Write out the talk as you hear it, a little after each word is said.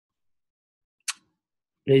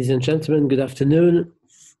Ladies and gentlemen, good afternoon.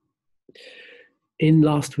 In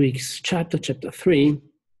last week's chapter 3,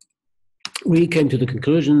 we came to the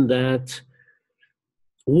conclusion that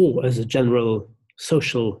war as a general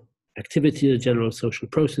social activity, a general social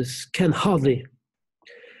process, can hardly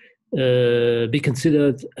be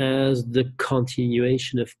considered as the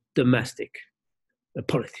continuation of domestic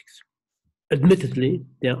politics. Admittedly,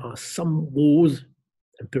 there are some wars,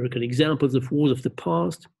 empirical examples of wars of the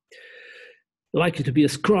past, likely to be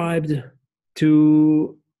ascribed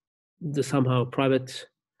to the somehow private,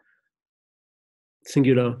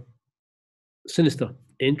 singular, sinister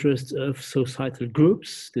interests of societal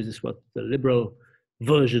groups. This is what the liberal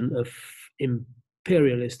version of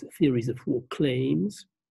imperialist theories of war claims.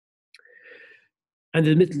 And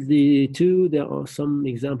admittedly, too, there are some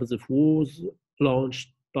examples of wars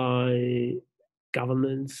launched by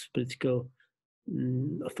governments, political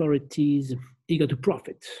authorities, eager to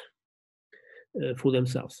profit for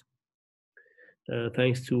themselves,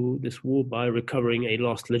 thanks to this war, by recovering a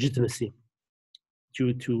lost legitimacy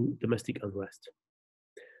due to domestic unrest.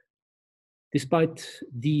 Despite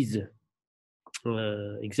these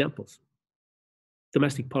examples,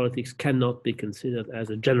 domestic politics cannot be considered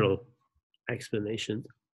as a general explanation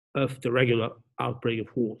of the regular outbreak of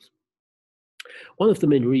wars. One of the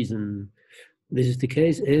main reasons this is the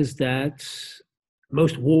case is that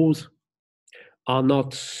most wars are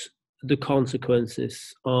not the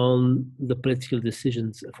consequences on the political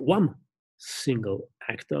decisions of one single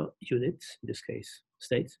actor, unit, in this case,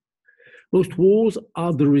 states. Most wars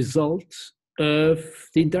are the result of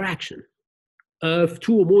the interaction of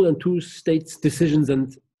two or more than two states' decisions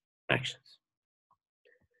and actions.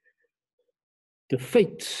 The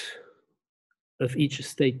fate of each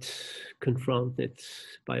state confronted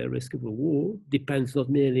by a risk of a war depends not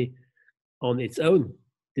merely on its own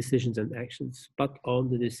decisions and actions, but on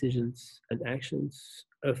the decisions and actions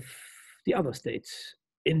of the other states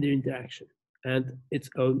in the interaction and its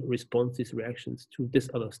own responses, reactions to this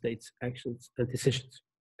other state's actions and decisions.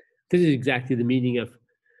 This is exactly the meaning of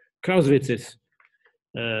Clausewitz's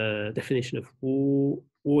definition of war.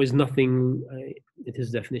 War is nothing, it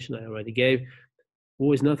is the definition I already gave.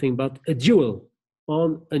 War is nothing but a duel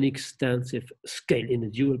on an extensive scale. In a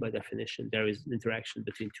duel, by definition, there is an interaction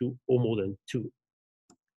between two or more than two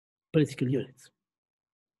political units.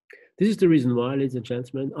 This is the reason why, ladies and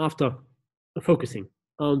gentlemen, after focusing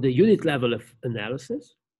on the unit level of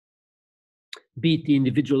analysis, be it the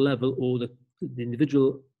individual level or the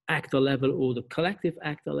individual actor level or the collective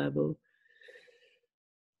actor level,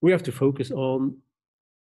 we have to focus on,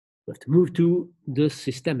 we have to move to the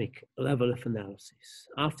systemic level of analysis.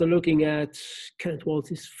 After looking at Kenneth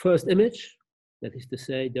Waltz's first image, that is to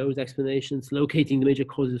say, those explanations locating the major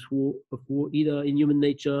causes of war, either in human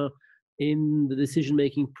nature, in the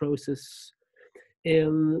decision-making process,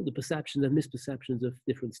 in the perceptions and misperceptions of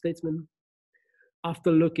different statesmen.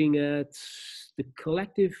 After looking at the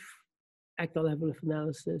collective actor level of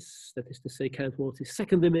analysis, that is to say, Kenneth Waltz's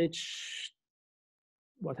second image,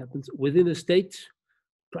 what happens within a state,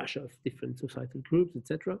 pressure of different societal groups,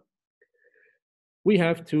 etc. We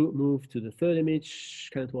have to move to the third image,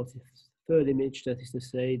 Kenneth Waltz's third image, that is to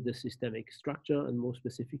say, the systemic structure, and more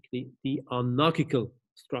specifically, the anarchical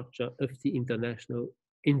structure of the international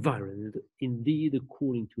environment. Indeed,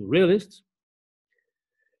 according to realists,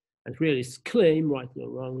 and realists claim, rightly or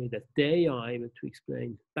wrongly, that they are able to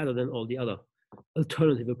explain better than all the other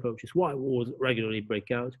alternative approaches why wars regularly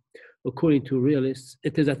break out. According to realists,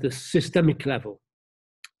 it is at the systemic level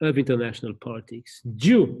of international politics,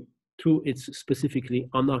 due to its specifically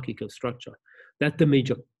anarchical structure, that the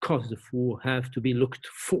major causes of war have to be looked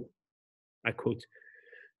for. I quote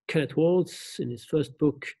Kenneth Waltz in his first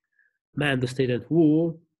book, Man, the State and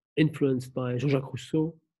War, influenced by Jean-Jacques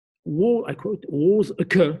Rousseau. War, I quote, wars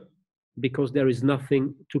occur because there is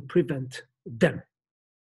nothing to prevent them.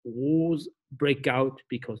 Wars break out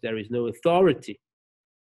because there is no authority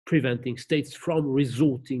preventing states from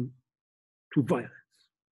resorting to violence.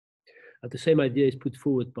 And the same idea is put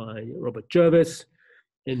forward by Robert Jervis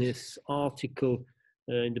in his article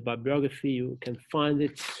in the bibliography. You can find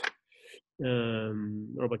it.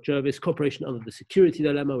 Robert Jervis, Cooperation Under the Security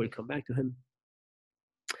Dilemma. We'll come back to him.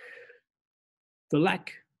 The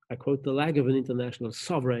lack, I quote, the lack of an international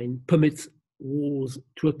sovereign permits wars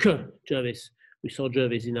to occur. Jervis, we saw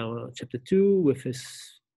Jervis in our chapter 2 with his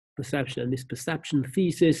perception and misperception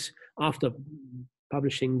thesis. After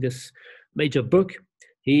publishing this major book,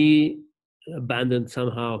 he abandoned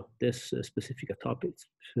somehow this specific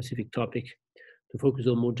topic to focus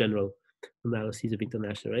on more general analyses of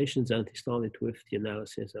international relations, and he started with the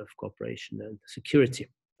analysis of cooperation and security.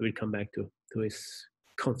 We'll come back to his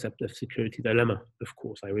concept of security dilemma, of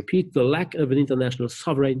course. I repeat, the lack of an international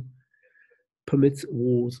sovereign permits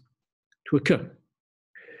wars to occur.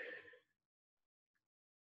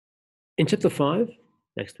 In chapter 5,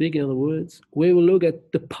 next week, in other words, we will look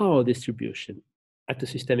at the power distribution at the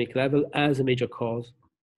systemic level as a major cause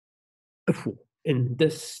of war. In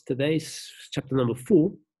today's chapter number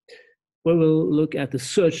 4, we will look at the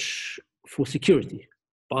search for security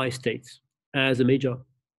by states as a major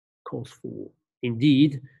cause for war.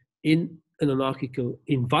 Indeed, in an anarchical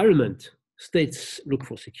environment, states look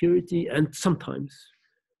for security, and sometimes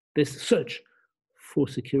this search for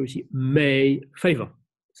security may favor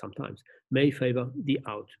the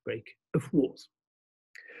outbreak of wars.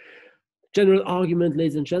 General argument,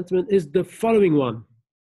 ladies and gentlemen, is the following one.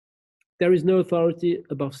 There is no authority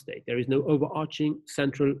above state. There is no overarching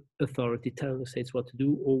central authority telling the states what to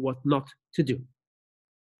do or what not to do.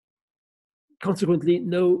 Consequently,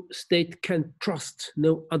 no state can trust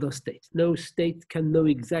no other state. No state can know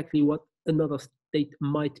exactly what another state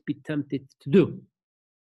might be tempted to do.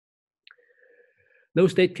 No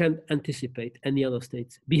state can anticipate any other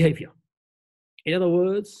state's behavior. In other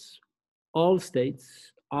words, all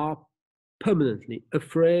states are permanently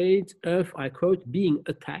afraid of, I quote, being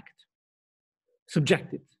attacked,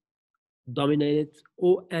 subjected, dominated,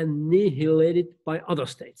 or annihilated by other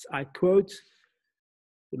states. I quote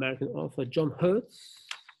the American author John Hertz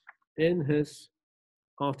in his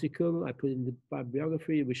article, I put in the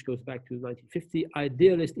bibliography, which goes back to 1950,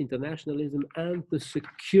 Idealist Internationalism and the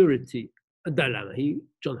Security Dilemma.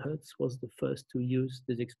 John Hertz was the first to use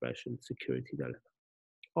this expression, security dilemma.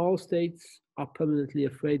 All states are permanently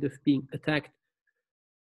afraid of being attacked,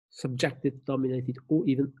 subjected, dominated, or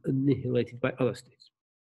even annihilated by other states.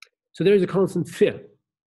 So there is a constant fear.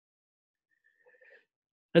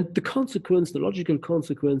 And the logical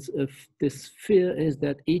consequence of this fear is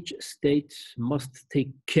that each state must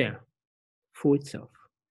take care for itself.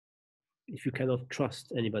 If you cannot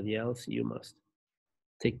trust anybody else, you must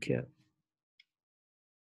take care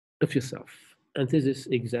of yourself. And this is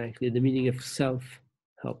exactly the meaning of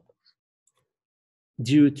self-help,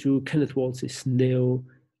 due to Kenneth Waltz's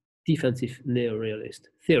defensive neo-realist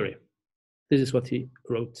theory. This is what he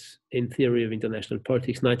wrote in Theory of International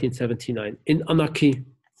Politics, 1979. In anarchy,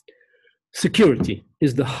 security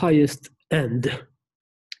is the highest end.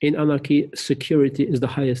 In anarchy, security is the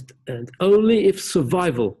highest end. Only if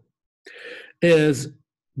survival is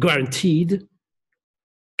guaranteed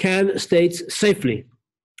can states safely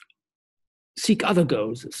seek other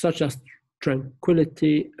goals, such as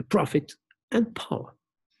tranquility, profit, and power.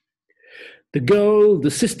 The goal,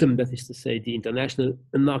 the system, that is to say, the international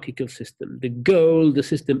anarchical system, the goal the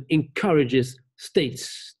system encourages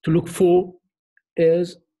states to look for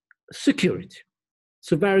is security.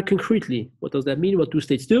 So very concretely, what does that mean? What do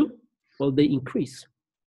states do? Well, they increase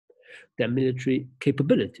their military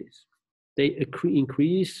capabilities. They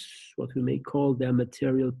increase what we may call their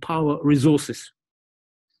material power resources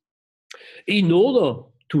in order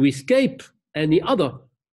to escape any other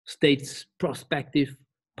state's prospective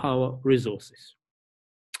power resources.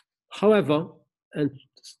 However, and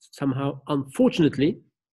somehow unfortunately,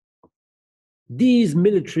 these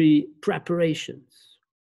military preparations,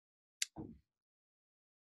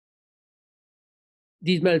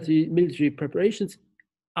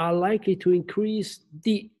 are likely to increase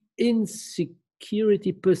the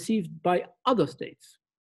insecurity perceived by other states.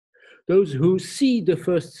 Those who see the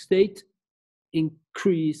first state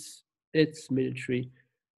increase its military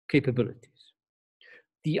capabilities.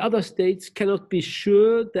 The other states cannot be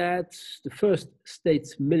sure that the first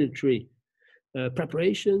state's military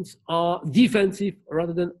preparations are defensive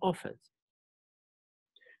rather than offensive.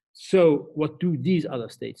 So what do these other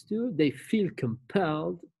states do? They feel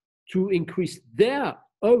compelled to increase their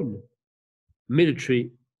own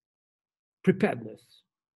military preparedness.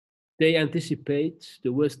 They anticipate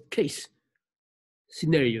the worst case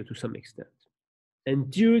scenario to some extent.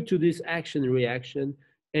 And due to this action and reaction,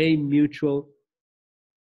 a mutual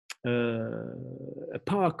a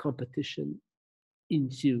power competition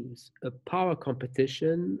ensues. A power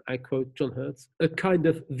competition, I quote John Hertz, a kind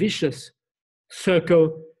of vicious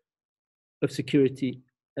circle of security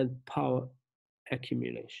and power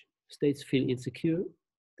accumulation. States feel insecure,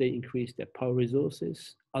 they increase their power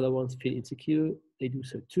resources. Other ones feel insecure, they do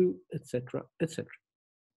so too, etc., etc.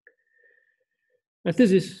 And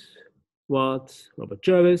this is what Robert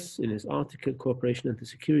Jervis, in his article Cooperation and the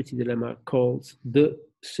Security Dilemma, calls the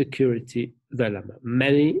security dilemma.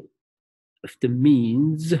 Many of the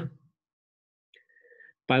means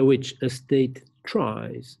by which a state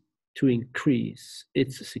tries to increase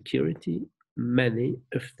its security many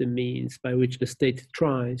of the means by which a state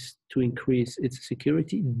tries to increase its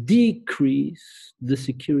security decrease the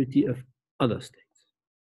security of other states.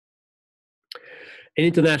 In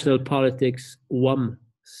international politics, one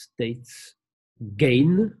state's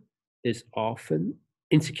gain is often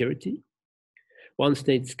insecurity. One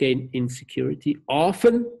state's gain in security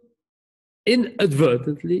often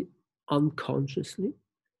inadvertently, unconsciously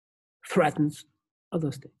threatens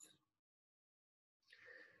other states.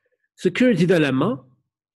 Security dilemma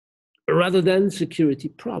rather than security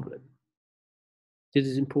problem. This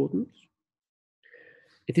is important.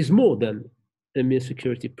 It is more than a mere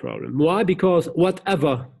security problem. Why? Because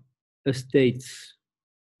whatever a state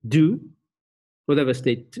do, whatever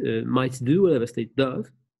state might do, whatever state does,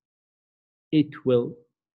 it will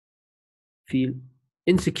feel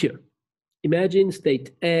insecure. Imagine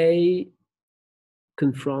state A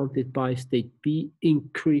confronted by state B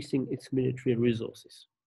increasing its military resources.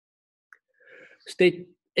 State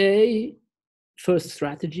A, first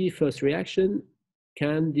strategy, first reaction,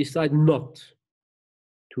 can decide not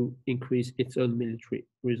to increase its own military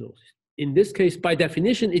resources. In this case, by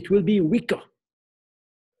definition, it will be weaker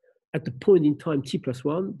at the point in time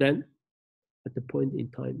t+1 than at the point in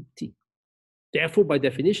time t. Therefore, by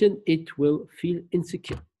definition, it will feel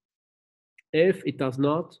insecure if it does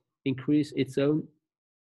not increase its own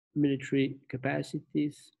military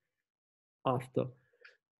capacities after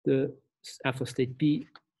state B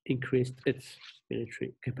increased its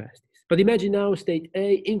military capacities. But imagine now state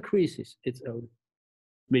A increases its own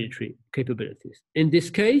military capabilities. In this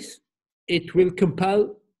case, it will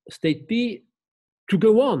compel state B to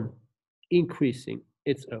go on increasing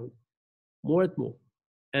its own more and more.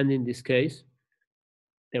 And in this case,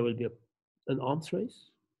 there will be an arms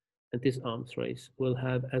race. And this arms race will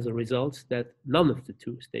have as a result that none of the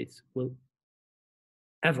two states will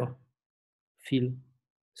ever feel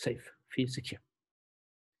safe, feel secure.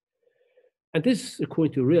 And this,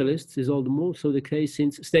 according to realists, is all the more so the case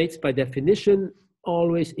since states, by definition,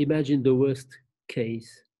 always imagine the worst case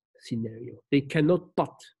scenario. They cannot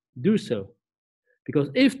but do so, because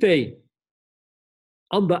if they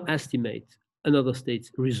underestimate another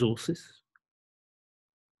state's resources,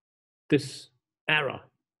 this error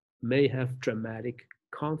may have dramatic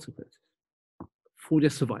consequences for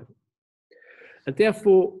their survival. And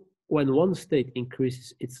therefore, when one state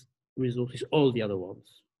increases its resources, all the other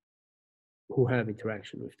ones who have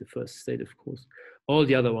interaction with the first state, of course, all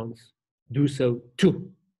the other ones do so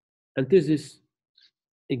too. And this is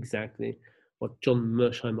exactly what John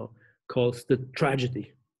Mersheimer calls the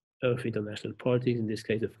tragedy of international politics, in this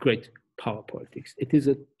case of great power politics. It is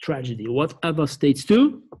a tragedy. Whatever states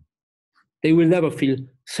do, they will never feel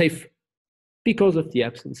safe because of the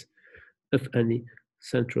absence of any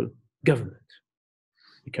central government.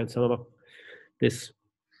 We can sum up this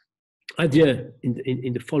idea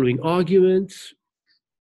in the following arguments: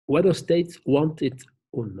 whether states want it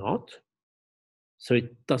or not. So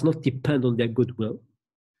it does not depend on their goodwill.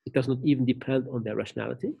 It does not even depend on their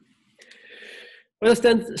rationality.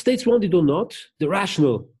 Whether states want it or not, the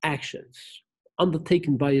rational actions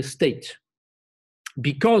undertaken by a state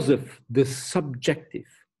because of the subjective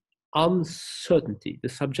uncertainty, the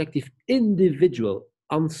subjective individual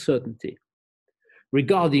uncertainty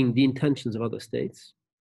regarding the intentions of other states,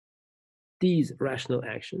 these rational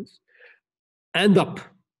actions end up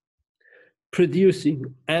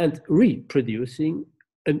producing and reproducing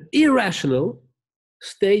an irrational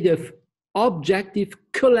state of objective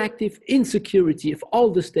collective insecurity of all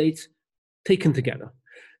the states taken together.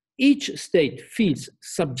 Each state feels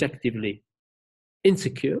subjectively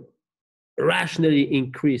insecure, rationally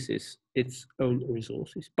increases its own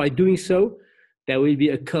resources. By doing so, there will be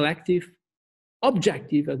a collective,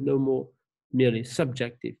 objective, and no more merely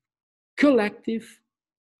subjective, collective,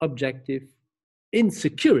 objective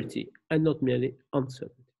insecurity, and not merely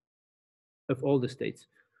uncertainty of all the states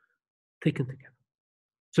taken together.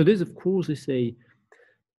 So this, of course, is a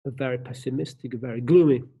very pessimistic, a very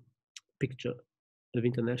gloomy picture of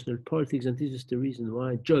international politics, and this is the reason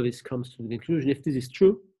why Jervis comes to the conclusion, if this is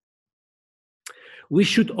true, we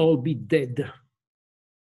should all be dead.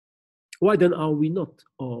 Why then are we not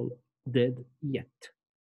all dead yet?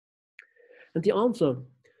 And the answer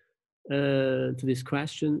to this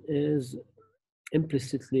question is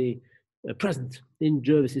implicitly present in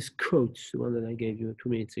Jervis's quotes, the one that I gave you 2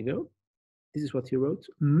 minutes ago. This is what he wrote: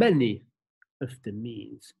 many of the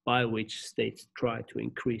means by which states try to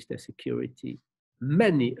increase their security,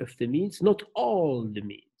 many of the means, not all the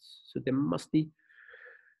means. So there must be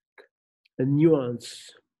a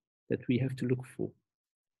nuance that we have to look for.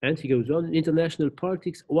 And he goes on, in international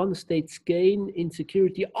politics, one state's gain in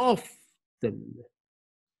security often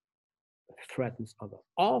threatens other.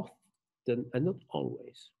 Often, and not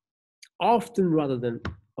always. Often rather than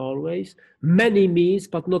always. Many means,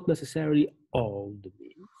 but not necessarily all the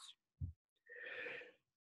means.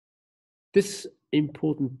 This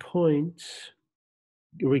important point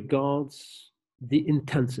regards the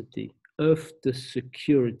intensity of the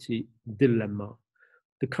security dilemma,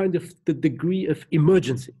 the degree of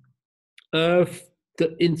emergency of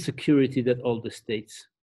the insecurity that all the states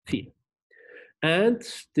feel. And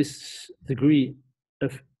this degree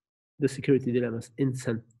of the security dilemma's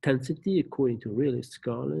intensity, according to realist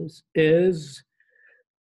scholars, is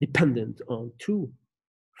dependent on two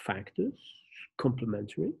factors,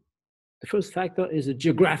 complementary. The first factor is a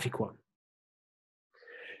geographic one.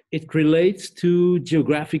 It relates to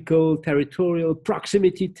geographical, territorial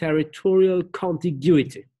proximity, territorial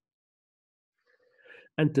contiguity.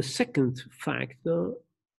 And the second factor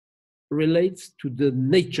relates to the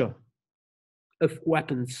nature of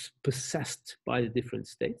weapons possessed by the different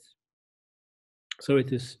states. So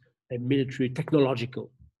it is a military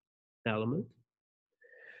technological element.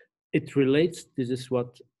 It relates, this is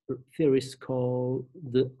what theorists call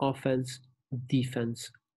the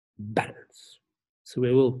offense-defense balance. So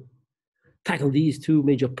we will tackle these two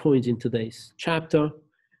major points in today's chapter.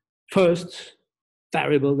 The first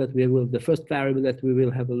variable that we will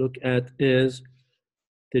have a look at is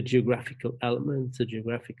the geographical element, the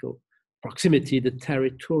geographical proximity, the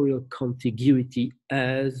territorial contiguity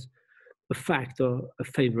as a factor of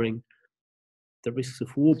favoring the risks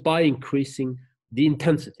of war by increasing the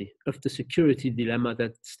intensity of the security dilemma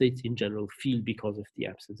that states in general feel because of the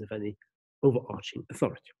absence of any overarching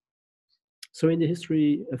authority. So in the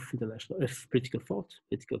history of political thought,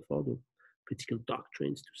 or political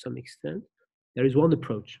doctrines to some extent, there is one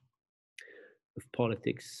approach of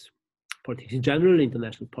politics in general,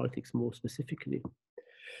 international politics more specifically,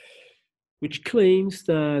 which claims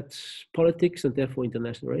that politics and therefore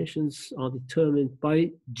international relations are determined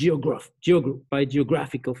by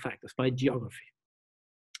geographical factors, by geography.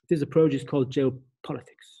 This approach is called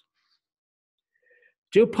geopolitics.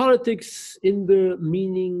 Geopolitics, in the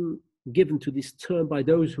meaning given to this term by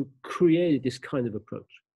those who created this kind of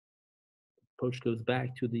approach. The approach goes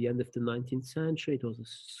back to the end of the 19th century. It was a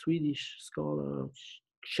Swedish scholar,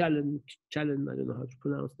 Kjellén, I don't know how to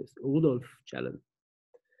pronounce this, Rudolf Kjellén,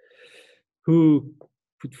 who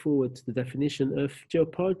put forward the definition of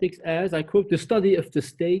geopolitics as, I quote, the study of the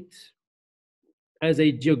state as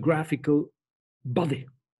a geographical body.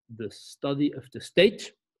 The study of the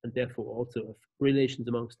state, and therefore also of relations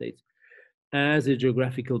among states, as a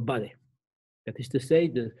geographical body. That is to say,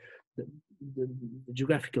 the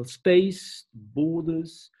geographical space,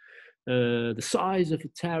 borders, the size of a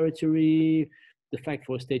territory, the fact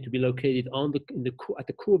for a state to be located at the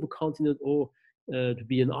core of a continent or to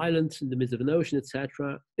be an island in the midst of an ocean,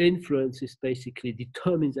 etc., determines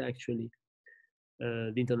actually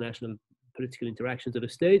the international political interactions of a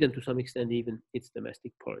state and to some extent even its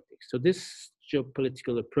domestic politics. So this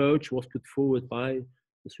geopolitical approach was put forward by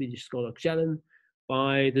the Swedish scholar Kjellén,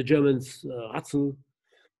 by the Germans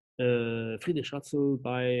Friedrich Ratzel,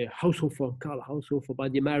 by Karl Haushofer, by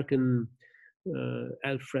the American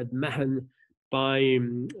Alfred Mahan, by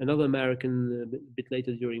another American a bit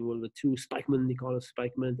later during World War II, Nicholas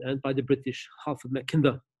Spikeman, and by the British Halford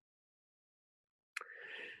Mackinder.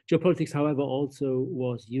 Geopolitics, however, also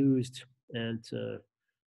was used and it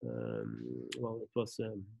was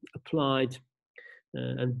applied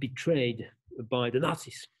and betrayed by the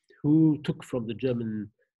Nazis, who took from the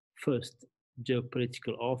German first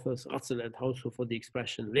geopolitical authors, Ratzel and Haushofer, the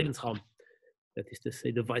expression Lebensraum, that is to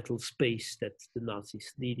say, the vital space that the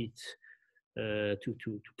Nazis needed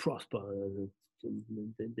to prosper.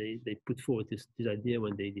 They put forward this idea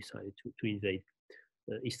when they decided to invade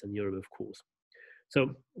Eastern Europe, of course.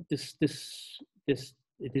 So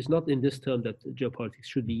it is not in this term that geopolitics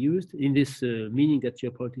should be used. In this meaning that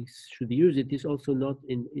geopolitics should be used, it is also not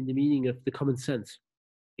in the meaning of the common sense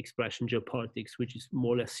expression geopolitics, which is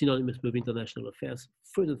more or less synonymous with international affairs.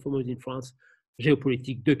 First and foremost in France,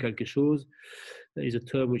 géopolitique de quelque chose is a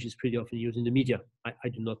term which is pretty often used in the media. I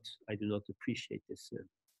do not appreciate this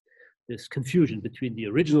confusion between the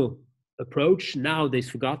original approach, nowadays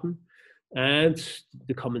forgotten, and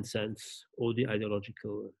the common sense or the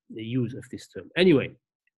ideological use of this term. Anyway,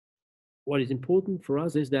 what is important for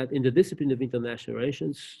us is that in the discipline of international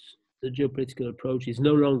relations, the geopolitical approach is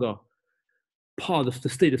no longer part of the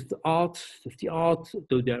state of the art,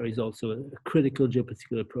 though there is also a critical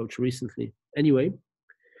geopolitical approach recently. Anyway,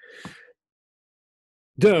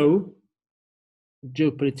 though the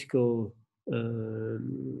geopolitical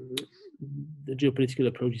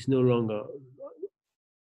approach is no longer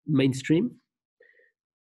mainstream,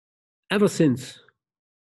 ever since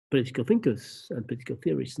political thinkers and political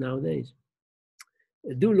theorists nowadays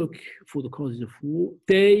do look for the causes of war,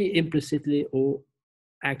 they implicitly or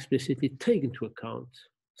explicitly take into account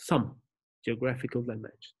some geographical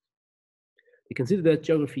dimensions. They consider that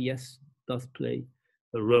geography, yes, does play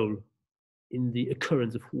a role in the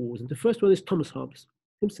occurrence of wars. And the first one is Thomas Hobbes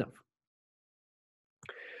himself.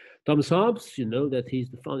 Thomas Hobbes, you know that he's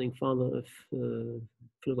the founding father of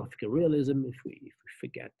philosophical realism. If we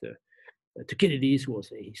forget Thucydides, who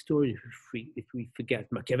was a historian, if we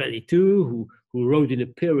forget Machiavelli too, who wrote in a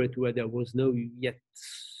period where there was no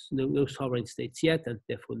sovereign states yet, and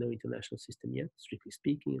therefore no international system yet, strictly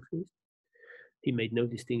speaking at least. He made no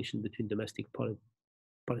distinction between domestic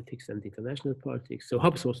politics and international politics. So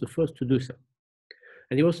Hobbes was the first to do so.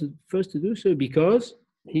 And he was the first to do so because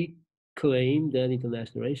he claimed that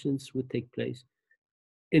international relations would take place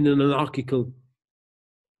in an anarchical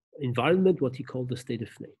environment, what he called the state of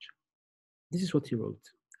nature. This is what he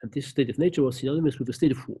wrote. And this state of nature was synonymous with the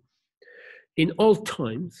state of war. In all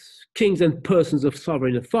times, kings and persons of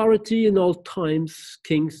sovereign authority, in all times,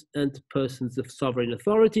 kings and persons of sovereign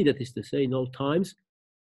authority, that is to say, in all times,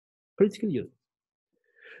 political units.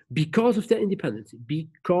 Because of their independency,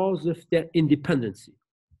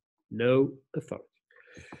 no authority,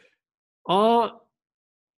 are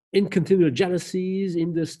in continual jealousies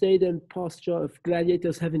in the state and posture of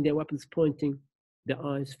gladiators having their weapons pointing, their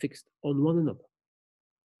eyes fixed on one another.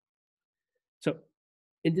 So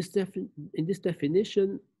in this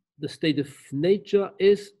definition, the state of nature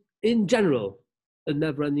is, in general, a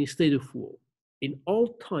never-ending state of war. In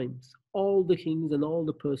all times, all the kings and all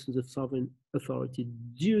the persons of sovereign authority,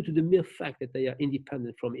 due to the mere fact that they are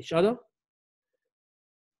independent from each other,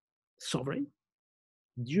 sovereign,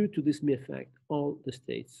 due to this mere fact, all the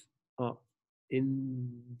states are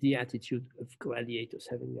in the attitude of gladiators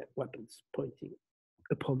having their weapons pointing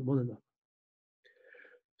upon one another.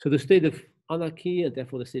 So the state of anarchy, and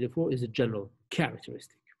therefore the state of war, is a general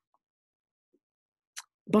characteristic.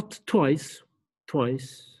 But twice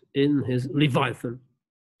in his Leviathan,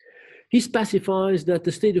 he specifies that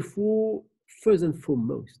the state of war, first and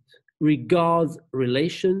foremost, regards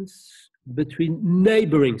relations between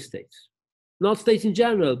neighboring states. Not states in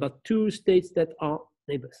general, but two states that are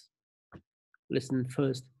neighbors. Listen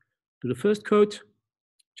first to the first quote,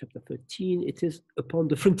 chapter 13. It is upon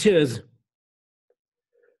the frontiers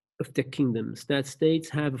of their kingdoms that states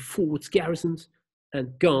have forts, garrisons,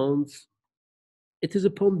 and guards. It is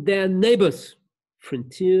upon their neighbors,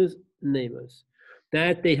 frontiers neighbors,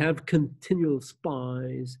 that they have continual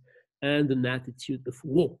spies and an attitude of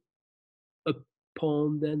war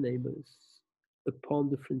upon their neighbors,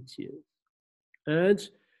 upon the frontiers. And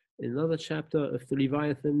in another chapter of the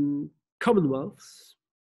Leviathan, commonwealths,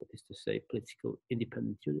 that is to say political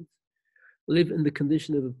independent units, live in the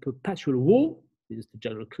condition of a perpetual war, this is the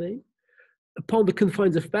general claim, upon the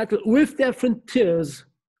confines of battle with their frontiers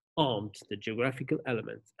armed, the geographical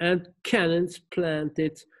element, and cannons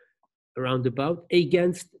planted around about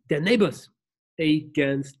against their neighbors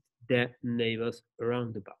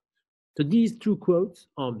around about. So these two quotes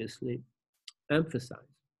obviously emphasize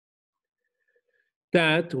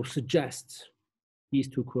that, or suggest, these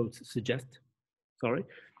two quotes suggest,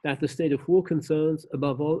 that the state of war concerns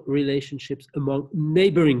above all relationships among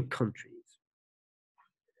neighboring countries.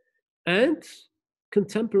 And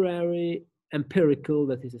contemporary empirical,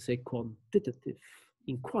 that is to say quantitative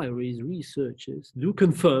inquiries, researches do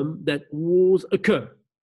confirm that wars occur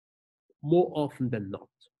more often than not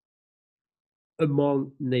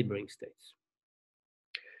among neighboring states.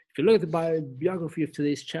 If you look at the biography of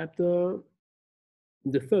today's chapter,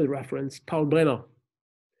 the third reference, Paul Brenner,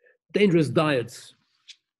 Dangerous Dyads.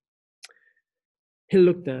 He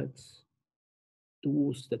looked at the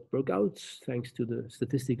wars that broke out thanks to the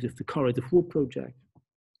statistics of the Corridor of War project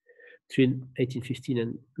between 1815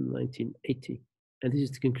 and 1980. And this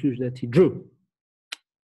is the conclusion that he drew.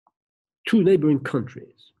 Two neighboring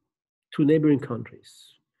countries,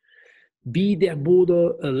 be their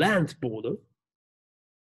border a land border,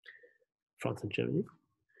 France and Germany,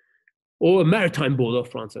 or a maritime border,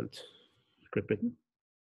 France and Great Britain.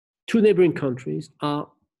 Two neighboring countries are,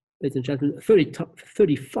 ladies and gentlemen,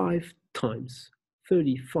 35 times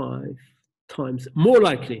more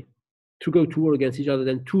likely to go to war against each other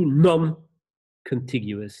than two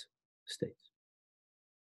non-contiguous states.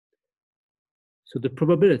 So the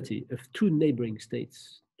probability of two neighboring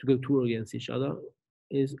states to go to war against each other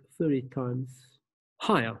is 35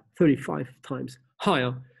 times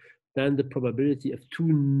higher than the probability of two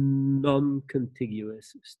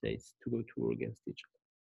non-contiguous states to go to war against each other.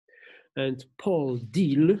 And Paul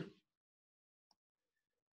Diehl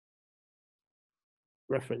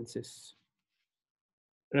references.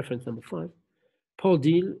 Reference number 5. Paul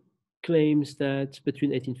Deal claims that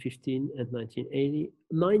between 1815 and 1980,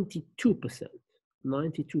 92%,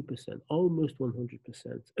 almost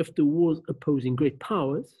 100% of the wars opposing great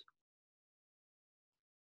powers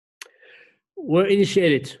were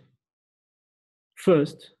initiated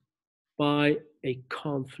first by a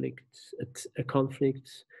conflict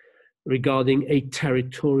regarding a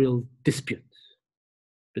territorial dispute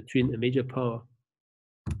between a major power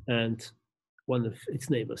and one of its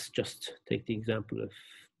neighbors. Just take the example of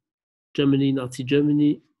Germany. Nazi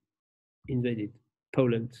Germany invaded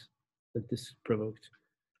Poland, and this provoked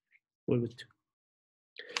World War II.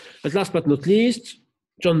 But last but not least,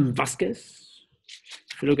 John Vasquez.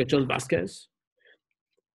 If you look at John Vasquez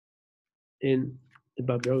in the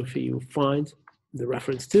bibliography, you'll find the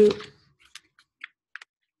reference to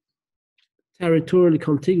territorial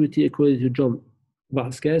contiguity, according to John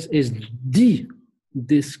Vasquez, is the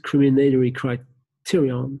discriminatory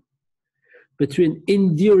criterion between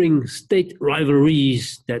enduring state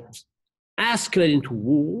rivalries that escalate into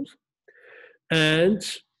wars and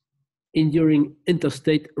enduring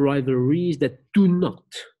interstate rivalries that do not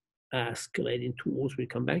escalate into wars. We'll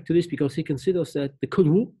come back to this because he considers that the Cold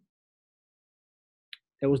War,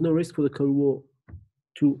 there was no risk for the Cold War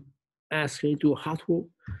to escalate into a hot war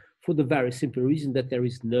for the very simple reason that there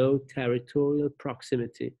is no territorial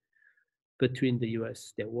proximity between the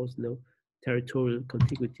US. There was no territorial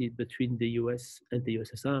contiguity between the US and the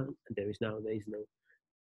USSR, and there is nowadays no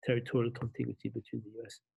territorial contiguity between the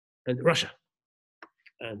US and Russia.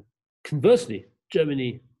 And conversely,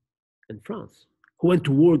 Germany and France, who went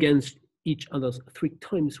to war against each other 3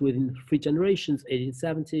 times within 3 generations,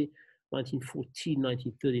 1870, 1914,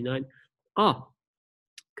 1939, are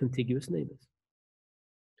contiguous neighbors.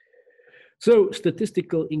 So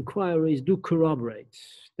statistical inquiries do corroborate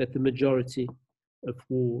that the majority of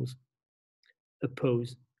wars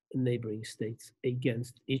oppose neighboring states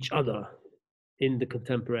against each other. In the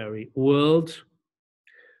contemporary world,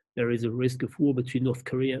 there is a risk of war between North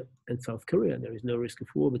Korea and South Korea. There is no risk of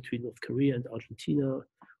war between North Korea and Argentina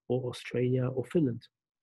or Australia or Finland.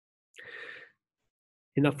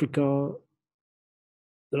 In Africa,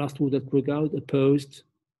 the last war that broke out opposed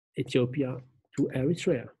Ethiopia to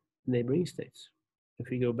Eritrea, neighboring states. If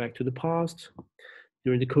we go back to the past,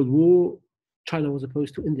 during the Cold War, China was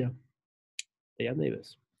opposed to India. They are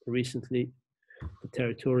neighbors. Recently, the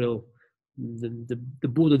territorial, the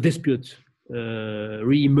border dispute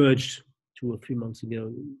re-emerged 2 or 3 months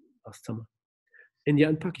ago, last summer. India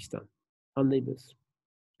and Pakistan are neighbors.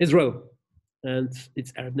 Israel and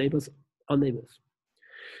its Arab neighbors are neighbors.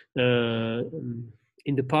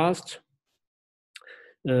 In the past,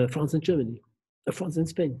 France and Germany, France and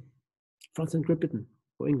Spain, France and Great Britain,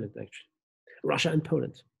 or England actually, Russia and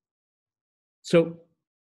Poland. So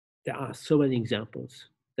there are so many examples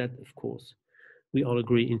that, of course, we all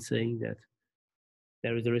agree in saying that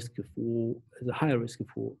there is a risk of war, there's a higher risk of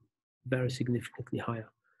war, very significantly higher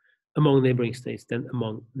among neighboring states than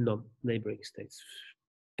among non-neighboring states.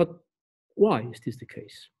 But why is this the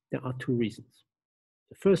case? There are 2 reasons.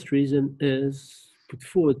 The first reason is put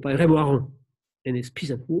forward by Raymond Aron in his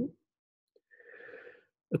Peace and War.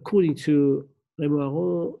 According to Raymond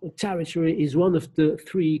Aron, territory is one of the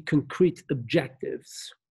 3 concrete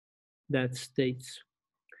objectives that states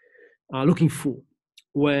are looking for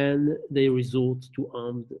when they resort to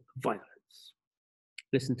armed violence.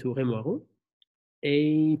 Listen to Raymond Aron.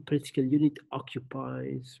 A political unit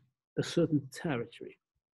occupies a certain territory,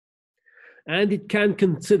 and it can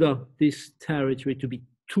consider this territory to be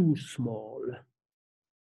too small.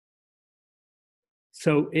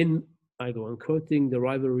 So I go on quoting, the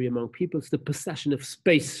rivalry among peoples, the possession of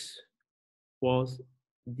space was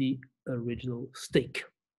the original stake.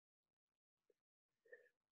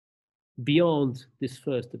 Beyond this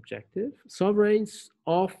first objective, sovereigns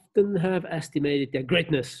often have estimated their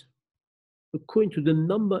greatness. According to the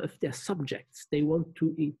number of their subjects, they want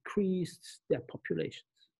to increase their populations.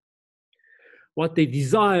 What they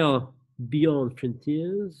desire beyond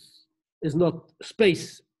frontiers is not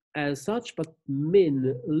space as such, but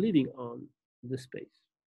men living on the space.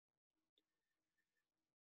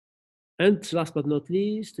 And last but not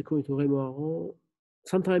least, according to Raymond Aron,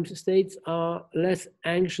 sometimes states are less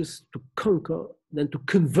anxious to conquer than to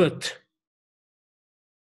convert.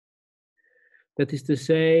 That is to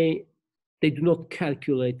say, they do not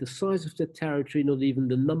calculate the size of their territory, not even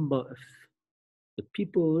the number of the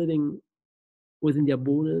people living within their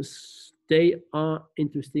borders. They are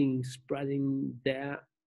interested in spreading their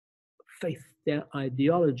faith, their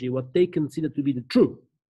ideology, what they consider to be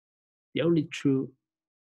the only true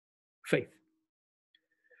faith.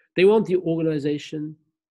 They want the organization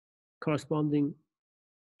corresponding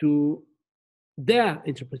to their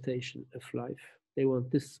interpretation of life. They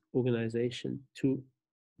want this organization to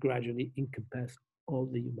gradually encompass all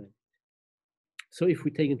the humanity. So if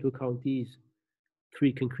we take into account these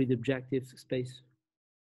three concrete objectives, space,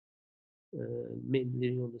 men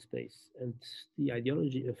living on the space, and the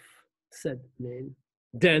ideology of said men,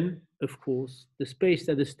 then, of course, the space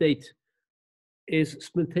that the state is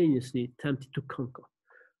spontaneously tempted to conquer,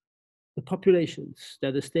 the populations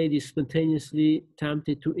that the state is spontaneously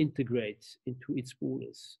tempted to integrate into its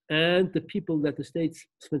borders, and the people that the states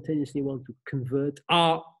spontaneously want to convert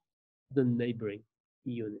are the neighboring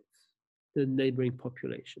units, the neighboring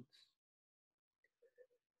populations,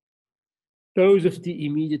 those of the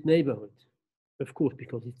immediate neighborhood, of course,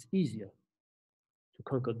 because it's easier to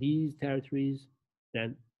conquer these territories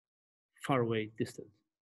than faraway, distant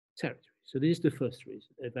territories. So this is the first reason,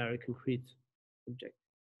 a very concrete objective.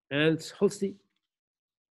 And Holsti,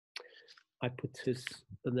 I put his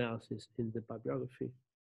analysis in the bibliography,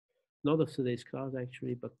 not of today's class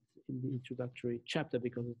actually, but in the introductory chapter,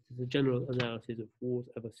 because it is a general analysis of wars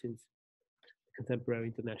ever since the contemporary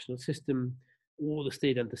international system, war, the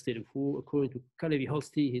state, and the state of war. According to Kalevi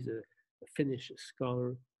Holsti, he's a Finnish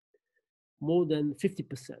scholar, more than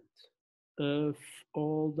 50% of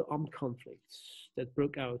all the armed conflicts that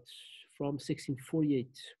broke out from 1648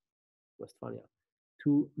 Westphalia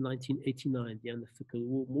to 1989, the end of the Cold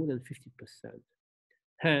War, more than 50%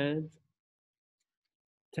 had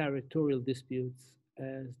territorial disputes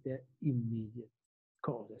as their immediate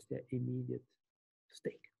cause, as their immediate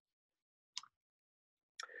stake.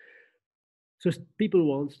 So people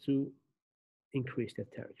want to increase their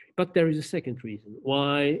territory. But there is a second reason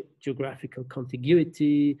why geographical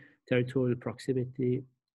contiguity, territorial proximity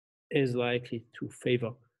is likely to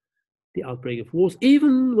favor the outbreak of wars,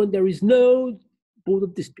 even when there is no border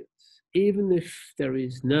disputes, even if there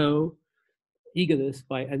is no eagerness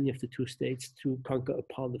by any of the two states to conquer a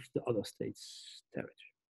part of the other state's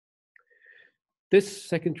territory. This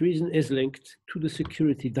second reason is linked to the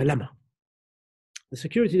security dilemma. The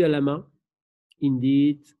security dilemma,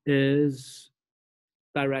 indeed, is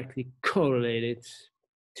directly correlated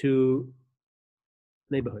to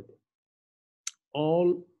neighborhood.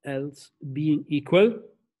 All else being equal,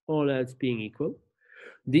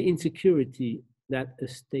 the insecurity that a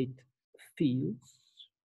state feels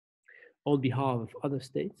on behalf of other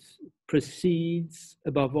states proceeds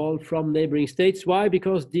above all from neighboring states. Why?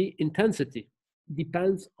 Because the intensity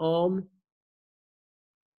depends on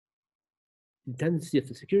the intensity of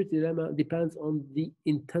the security dilemma depends on the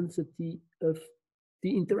intensity of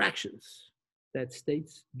the interactions that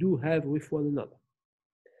states do have with one another.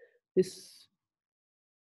 This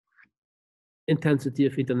intensity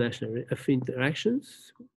of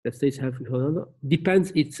interactions that states have with one another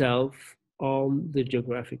depends itself on the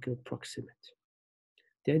geographical proximity.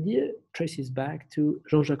 The idea traces back to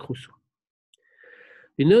Jean-Jacques Rousseau.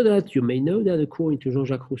 You may know that according to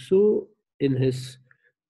Jean-Jacques Rousseau, in his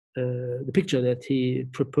the picture that he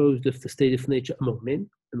proposed of the state of nature among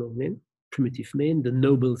men, primitive men, the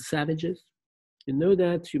noble savages. You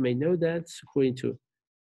may know that, according to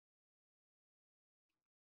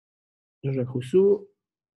Jean-Jacques Rousseau,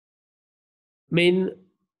 men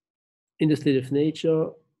in the state of nature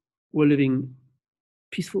were living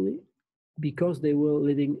peacefully because they were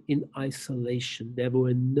living in isolation. There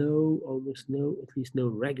were almost no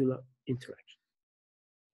regular interaction.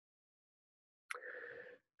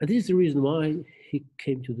 And this is the reason why he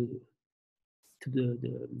came to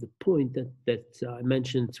the point that I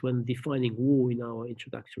mentioned when defining war in our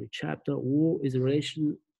introductory chapter. War is a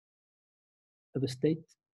relation of a state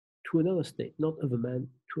to another state, not of a man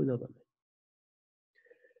to another man.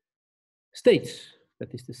 States,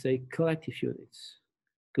 that is to say, collective units,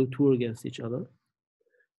 go to war against each other.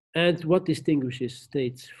 And what distinguishes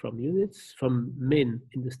states from units, from men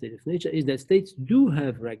in the state of nature, is that states do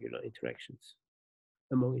have regular interactions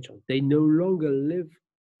among each other. They no longer live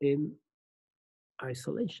in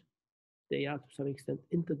isolation. They are to some extent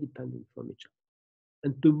interdependent from each other.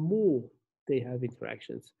 And the more they have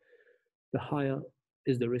interactions, the higher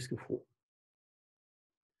is the risk of war.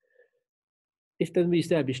 If then we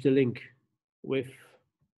establish the link with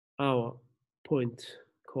our point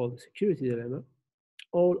called the security dilemma,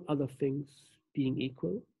 all other things being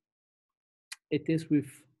equal, it is with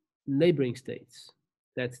neighboring states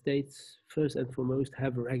that states first and foremost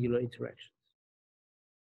have regular interactions.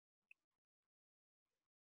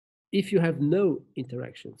 If you have no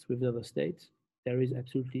interactions with another state, there is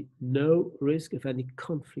absolutely no risk of any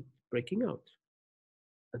conflict breaking out.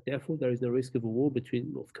 And therefore, there is no risk of a war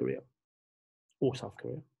between North Korea or South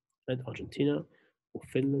Korea and Argentina or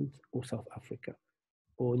Finland or South Africa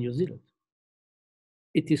or New Zealand.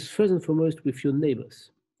 It is first and foremost with your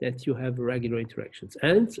neighbors that you have regular interactions.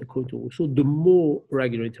 And according to also, the more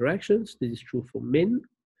regular interactions, this is true for men,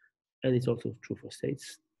 and it's also true for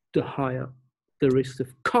states, the higher the risks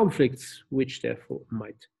of conflicts, which therefore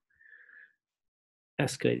might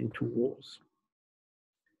escalate into wars.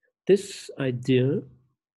 This idea,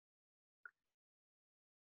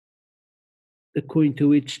 according to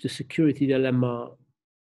which the security dilemma's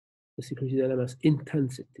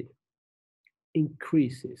intensity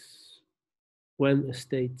increases when a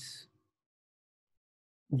state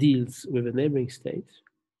deals with a neighboring state,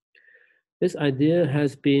 this idea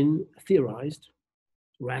has been theorized,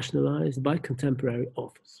 rationalized by contemporary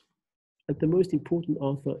authors. And the most important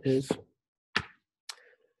author is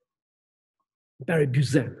Barry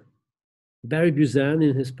Buzan. Barry Buzan,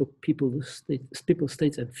 in his book People,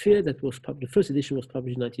 States and Fear, that was published, the first edition was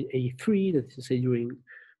published in 1983, that is to say during the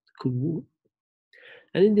Cold War.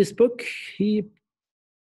 And in this book, he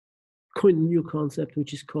coined a new concept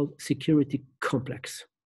which is called security complex.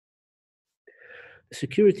 The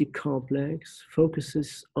security complex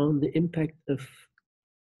focuses on the impact of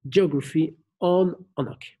geography on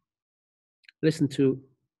anarchy. Listen to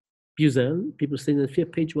Buzan, People, States and Fear,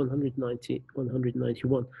 page 190,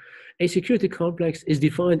 191. A security complex is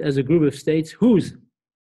defined as a group of states whose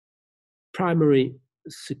primary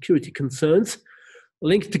security concerns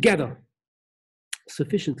link together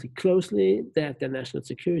sufficiently closely that their national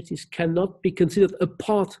securities cannot be considered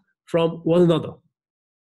apart from one another.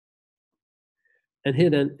 And here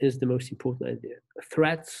then is the most important idea.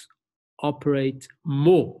 Threats operate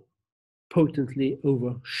more potently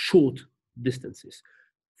over short distances.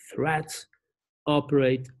 Threats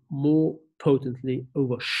operate more potently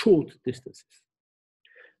over short distances.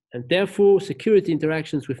 And therefore, security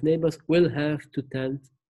interactions with neighbors will tend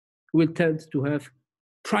to have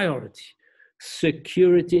priority.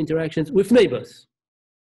 Security interactions with neighbors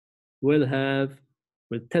will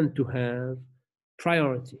tend to have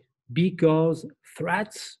priority because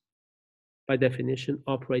threats, by definition,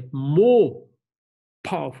 operate more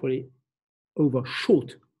powerfully over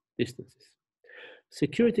short distances.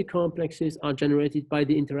 Security complexes are generated by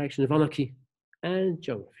the interaction of anarchy and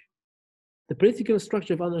geography. The political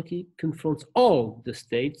structure of anarchy confronts all the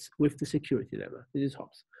states with the security dilemma. This is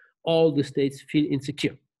Hobbes. All the states feel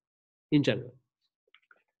insecure in general.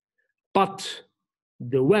 But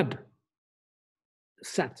the web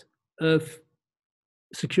set of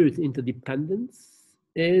security interdependence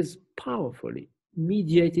is powerfully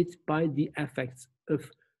mediated by the effects of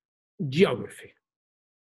geography.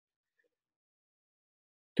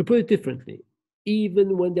 To put it differently,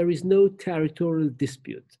 even when there is no territorial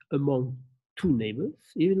dispute among two neighbors,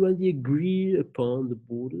 even when they agree upon the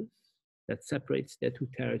borders that separates their two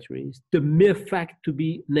territories, the mere fact to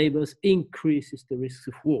be neighbors increases the risks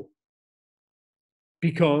of war.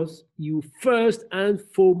 Because you first and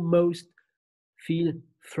foremost feel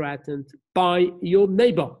threatened by your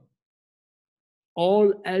neighbor.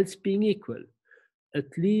 All else being equal.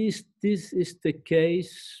 At least this is the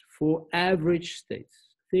case for average states.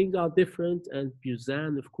 Things are different, and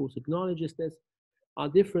Buzan, of course, acknowledges this, are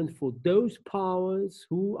different for those powers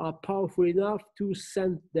who are powerful enough to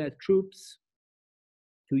send their troops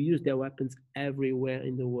to use their weapons everywhere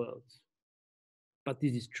in the world. But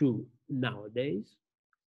this is true nowadays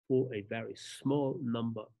for a very small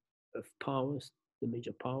number of powers, the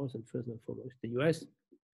major powers, and first and foremost the US,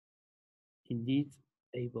 indeed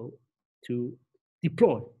able to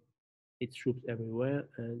deploy its troops everywhere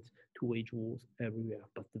and to wage wars everywhere.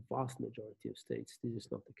 But the vast majority of states, this is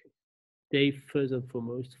not the case. They first and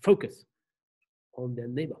foremost focus on their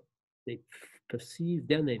neighbor. They perceive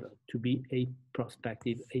their neighbor to be a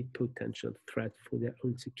prospective, a potential threat for their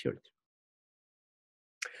own security.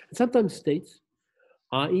 And sometimes states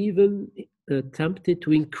are even tempted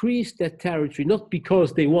to increase their territory, not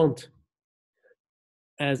because they want,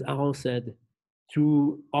 as Aaron said,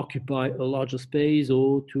 to occupy a larger space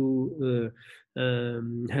or to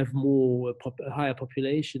have more higher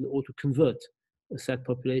population or to convert a set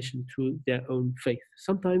population to their own faith.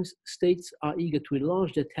 Sometimes states are eager to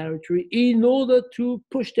enlarge their territory in order to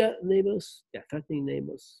push their neighbors, their threatening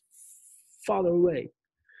neighbors, farther away,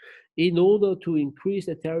 in order to increase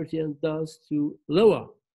their territory and thus to lower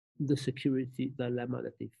the security dilemma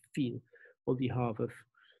that they feel on behalf of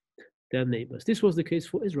their neighbors. This was the case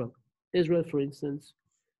for Israel. Israel, for instance,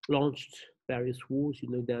 launched various wars, you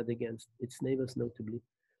know that, against its neighbors, notably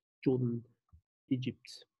Jordan,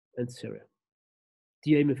 Egypt, and Syria.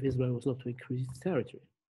 The aim of Israel was not to increase its territory.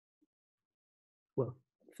 Well,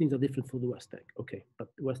 things are different for the West Bank, okay, but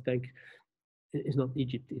the West Bank is not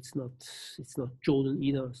Egypt, it's not Jordan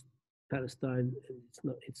either, Palestine, and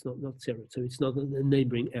it's not Syria. So it's not a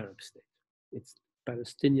neighboring Arab state. It's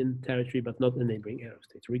Palestinian territory, but not a neighboring Arab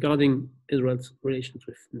state. Regarding Israel's relations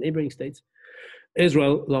with neighboring states,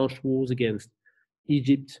 Israel launched wars against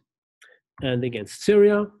Egypt and against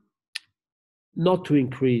Syria, not to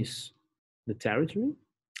increase the territory,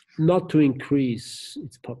 not to increase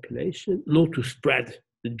its population, not to spread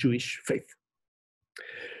the Jewish faith,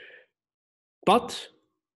 but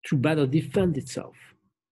to better defend itself.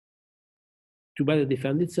 To better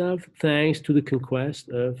defend itself thanks to the conquest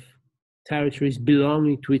of territories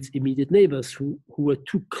belonging to its immediate neighbors who were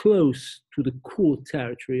too close to the core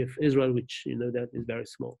territory of Israel, which you know that is very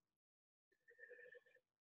small.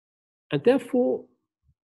 And therefore,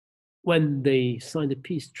 when they signed a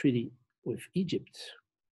peace treaty with Egypt,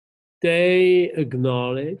 they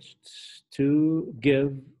acknowledged to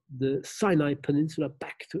give the Sinai Peninsula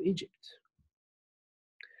back to Egypt.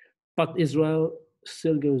 But Israel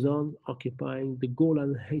still goes on occupying the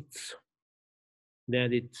Golan Heights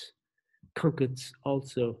that it conquered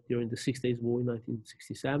also during the 6 Days War in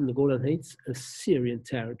 1967. The Golan Heights, a Syrian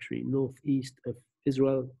territory northeast of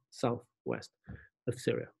Israel, southwest of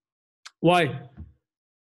Syria. Why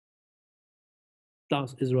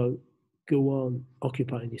does Israel go on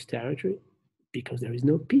occupying this territory? Because there is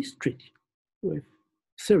no peace treaty with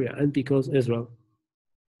Syria, and because Israel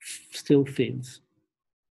still feels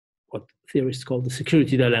what theorists call the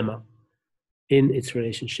security dilemma in its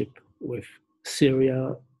relationship with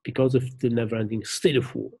Syria because of the never-ending state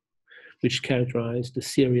of war which characterized the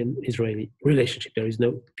Syrian-Israeli relationship. There is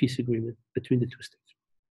no peace agreement between the two states.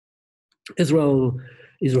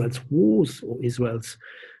 Israel's wars, or Israel's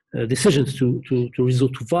decisions to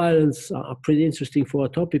resort to violence are pretty interesting for our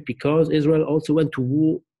topic, because Israel also went to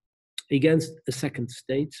war against a second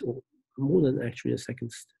state, or more than actually a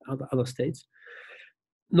second other states,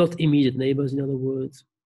 not immediate neighbors, in other words.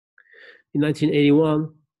 In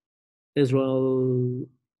 1981,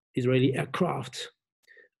 Israeli aircraft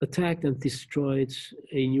attacked and destroyed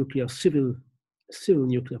a civil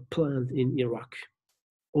nuclear plant in Iraq,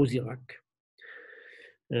 Oziraq.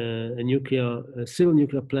 A civil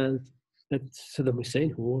nuclear plant that Saddam Hussein,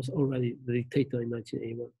 who was already the dictator in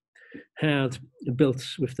 1981, had built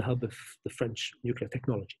with the help of the French nuclear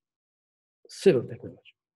technology, civil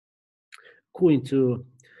technology. According to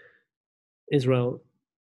Israel,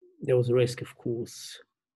 there was a risk, of course,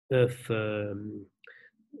 of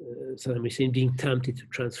Saddam Hussein being tempted to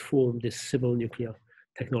transform this civil nuclear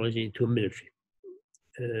technology into a military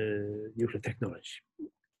nuclear technology.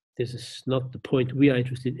 This is not the point we are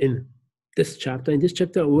interested in this chapter. In this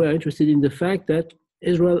chapter, we are interested in the fact that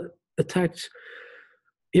Israel attacked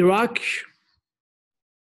Iraq,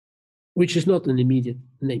 which is not an immediate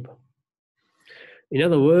neighbor. In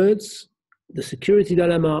other words, the security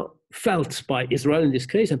dilemma felt by Israel in this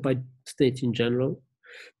case, and by states in general,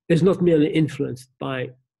 is not merely influenced by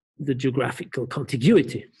the geographical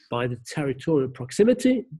contiguity, by the territorial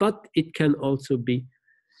proximity, but it can also be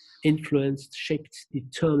influenced, shaped,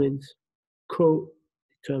 determined,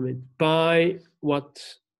 co-determined by what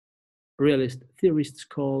realist theorists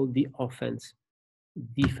call the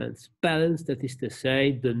offense-defense balance, that is to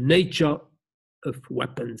say, the nature of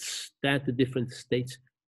weapons that the different states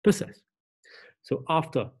possess. So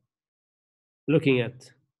after looking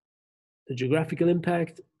at the geographical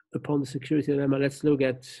impact upon the security dilemma, let's look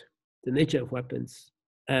at the nature of weapons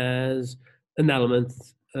as an element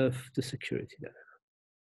of the security dilemma.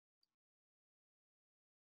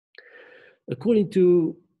 According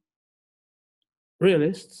to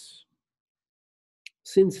realists,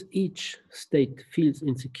 since each state feels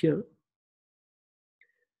insecure,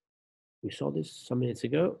 we saw this some minutes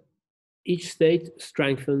ago, each state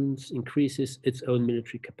strengthens, increases its own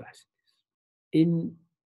military capacities. In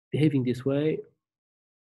behaving this way,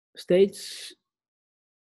 states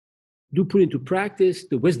do put into practice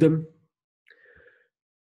the wisdom,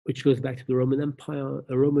 which goes back to the Roman Empire.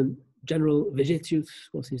 A Roman general, Vegetius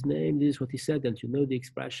was his name. This is what he said, and you know the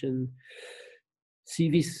expression, si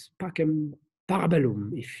vis pacem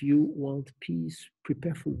parabellum. If you want peace,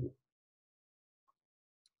 prepare for war.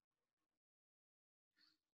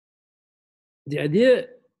 The idea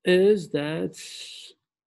is that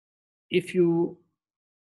if you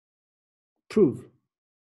prove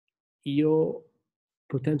your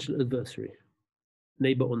potential adversary,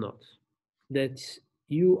 neighbor or not, that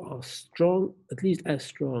you are strong, at least as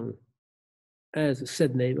strong as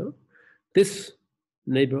said neighbor, this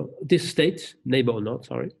state, neighbor or not,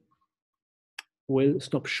 will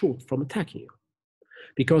stop short from attacking you,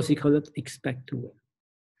 because he cannot expect to win.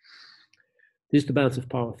 This is the balance of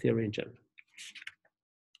power theory in general.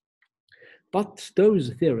 But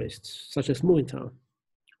those theorists, such as Morgenthau,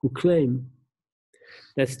 who claim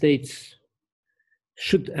that states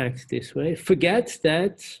should act this way forget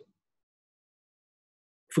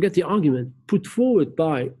the argument put forward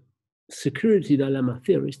by security dilemma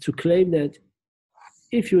theorists to claim that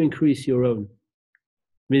if you increase your own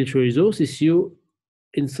military resources, you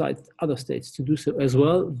incite other states to do so as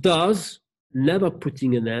well, thus never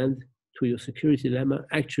putting an end to your security dilemma,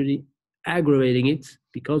 actually aggravating it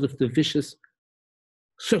because of the vicious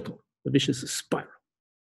circle, the vicious spiral.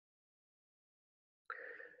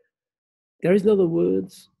 There is, in other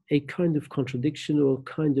words, a kind of contradiction or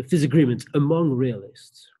kind of disagreement among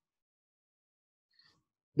realists.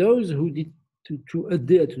 Those who to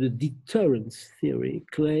adhere to the deterrence theory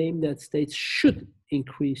claim that states should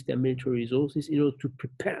increase their military resources in order to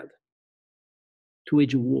prepare to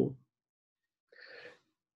wage a war.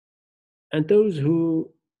 And those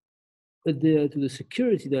who adhere to the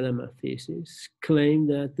security dilemma thesis claim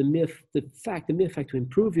that the mere fact to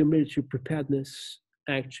improve your military preparedness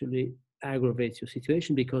actually aggravates your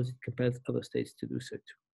situation because it compels other states to do so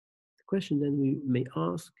too. The question then we may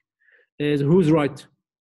ask is who's right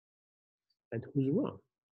and who's wrong?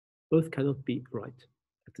 Both cannot be right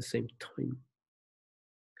at the same time.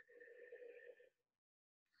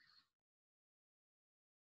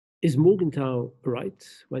 Is Morgenthau right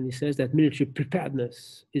when he says that military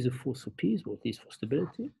preparedness is a force for peace, or at least for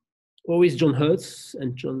stability? Or is John Hertz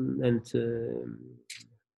and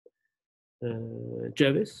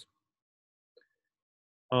Jervis,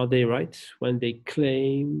 are they right when they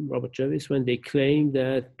claim, Robert Jervis, when they claim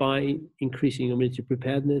that by increasing your military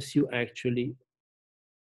preparedness, you actually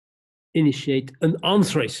initiate an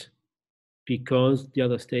arms race because the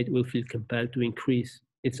other state will feel compelled to increase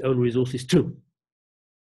its own resources too?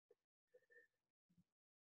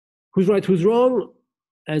 Who's right, who's wrong?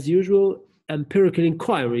 As usual, empirical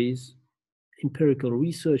inquiries, empirical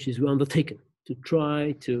researches were undertaken to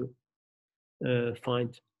try to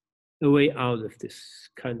find a way out of this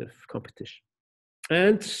kind of competition.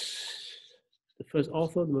 And the first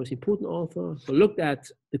author, the most important author, looked at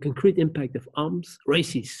the concrete impact of arms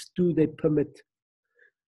races. Do they permit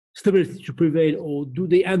stability to prevail, or do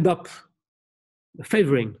they end up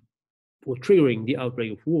favoring or triggering the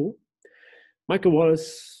outbreak of war? Michael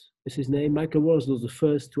Wallace is his name. Michael Wallace was the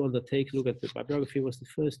first to undertake, look at the bibliography, was the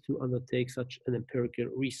first to undertake such an empirical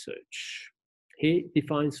research. He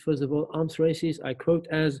defines, first of all, arms races, I quote,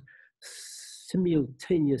 as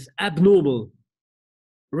simultaneous abnormal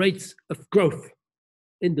rates of growth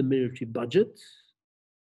in the military budget,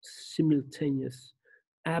 simultaneous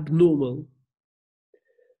abnormal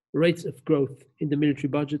rates of growth in the military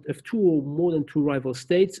budget of two or more than two rival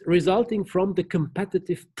states, resulting from the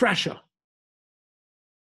competitive pressure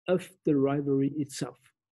of the rivalry itself,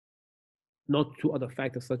 not to other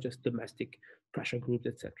factors such as domestic pressure groups,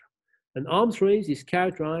 etc. An arms race is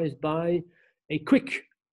characterized by a quick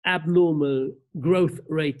abnormal growth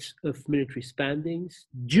rate of military spendings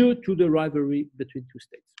due to the rivalry between two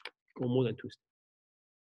states, or more than two states.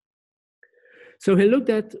 So he looked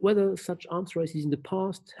at whether such arms races in the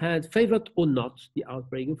past had favored or not the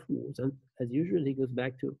outbreak of wars. And as usual, he goes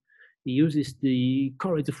back to, he uses the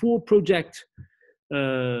Corridors of War project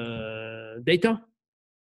data,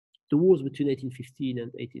 the wars between 1815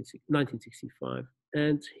 and 1965,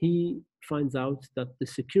 and he finds out that the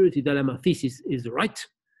security dilemma thesis is right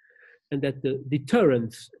and that the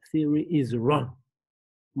deterrence theory is wrong.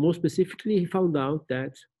 More specifically, he found out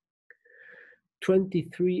that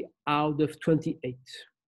 23 out of 28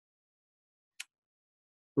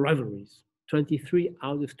 rivalries, 23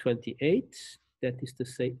 out of 28, that is to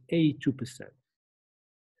say 82%.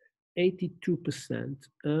 82%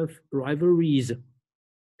 of rivalries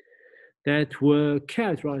that were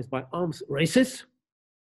characterized by arms races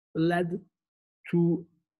led to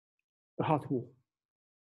a hot war.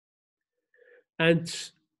 And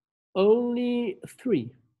only 3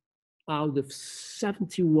 out of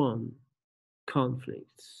 71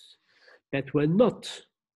 conflicts that were not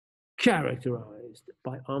characterized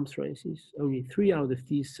by arms races, only 3 out of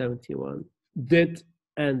these 71 did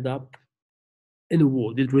end up in a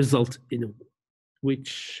war, did result in a war,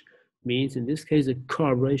 which means in this case a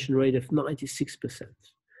corroboration rate of 96%.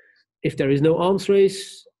 If there is no arms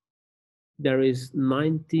race, there is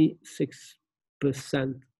 96%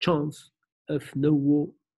 chance of no war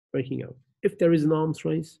breaking out. If there is an arms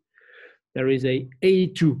race, there is a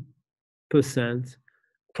 82%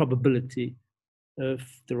 probability of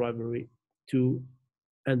the rivalry to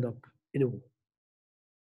end up in a war.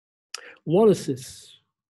 Wallace's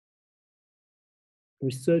the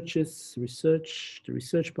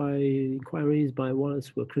research by inquiries by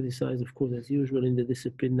Wallace were criticized, of course, as usual in the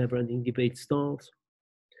discipline, never-ending debate starts.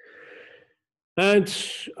 And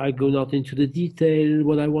I go not into the detail.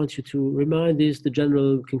 What I want you to remind is the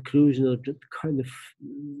general conclusion or the kind of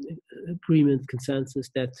agreement, consensus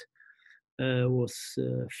that was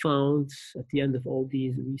found at the end of all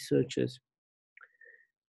these researches.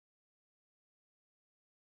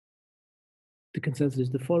 The consensus is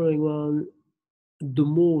the following one: the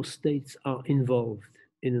more states are involved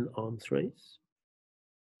in an arms race,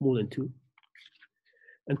 more than two,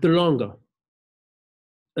 and the longer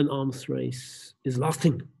an arms race is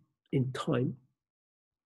lasting in time,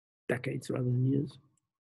 decades rather than years,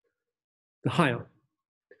 the higher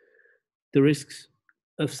the risks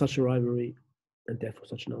of such a rivalry and therefore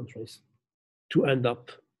such an arms race to end up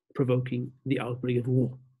provoking the outbreak of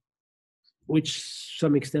war, which to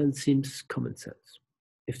some extent seems common sense.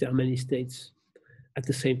 If there are many states at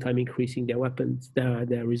the same time increasing their weapons,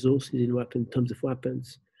 their resources in terms of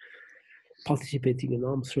weapons, participating in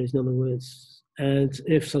arms race, in other words, and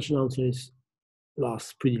if such an arms race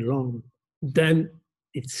lasts pretty long, then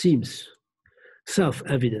it seems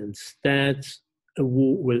self-evident that a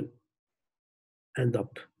war will end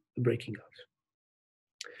up breaking out.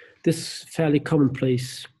 This fairly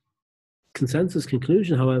commonplace consensus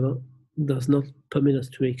conclusion, however, does not permit us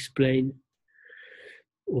to explain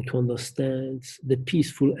or to understand the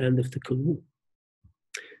peaceful end of the Cold War.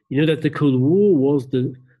 You know that the Cold War was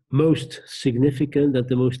the most significant and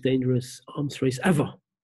the most dangerous arms race ever.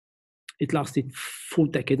 It lasted 4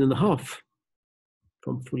 decades and a half,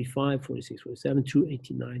 from 45, 46, 47 to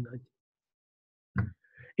 89, 90.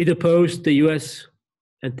 It opposed the US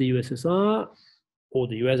and the USSR, or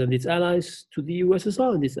the US and its allies, to the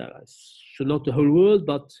USSR and its allies. So not the whole world,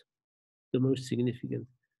 but the most significant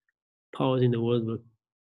powers in the world were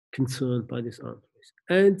concerned by this arms race.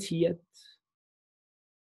 And yet,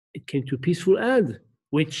 it came to a peaceful end,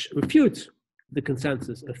 which refutes the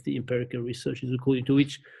consensus of the empirical researchers, according to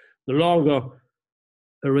which the longer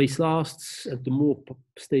a race lasts and the more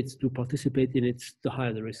states do participate in it, the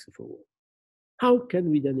higher the risk of a war. How can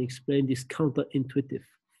we then explain this counterintuitive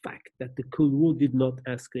fact that the Cold War did not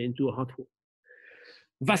escalate into a hot war?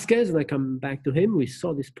 Vasquez, and I come back to him, we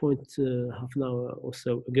saw this point half an hour or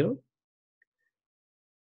so ago.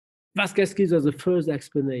 Vasquez gives us the first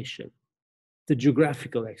explanation, the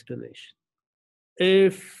geographical explanation.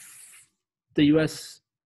 If the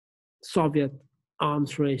US-Soviet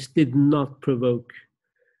arms race did not provoke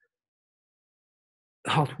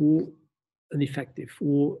a hot war, an effective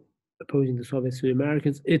war opposing the Soviets to the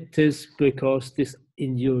Americans, it is because this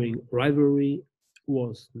enduring rivalry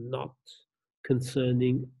was not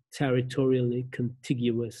concerning territorially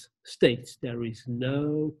contiguous states. There is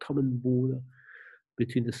no common border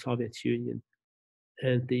between the Soviet Union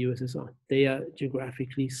and the USSR. They are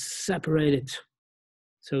geographically separated.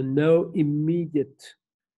 So no immediate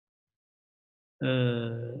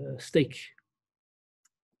stake,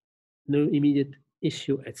 no immediate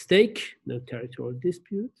issue at stake, no territorial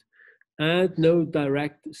dispute, and no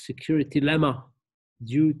direct security dilemma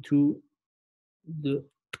due to the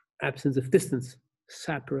absence of distance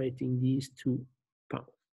separating these two powers.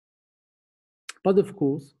 But of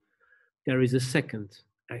course, there is a second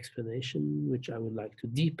explanation which I would like to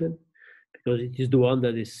deepen, because it is the one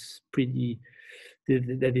that is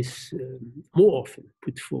more often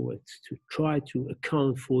put forward to try to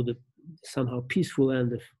account for the somehow peaceful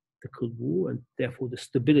end of the Cold War, and therefore the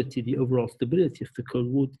stability, the overall stability of the Cold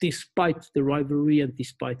War, despite the rivalry and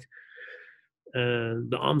despite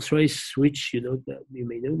the arms race, which you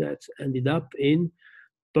may know that ended up in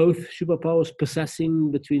both superpowers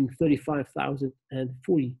possessing between 35,000 and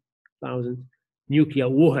 40,000 nuclear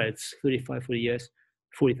warheads, 35 for the US,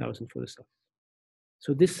 40,000 for the South.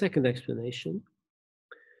 So this second explanation,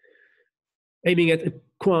 aiming at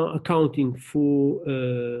accounting for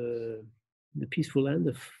the peaceful end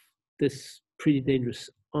of this pretty dangerous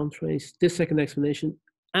arms race, this second explanation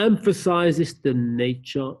emphasizes the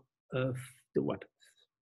nature of the weapons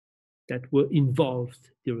that were involved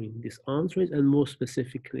during this arms race, and more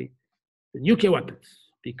specifically, the nuclear weapons,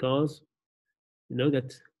 because you know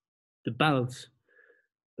that the balance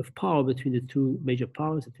of power between the two major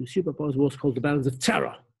powers, the two superpowers, was called the balance of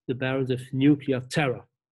terror, the balance of nuclear terror.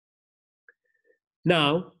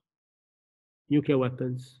 Now, nuclear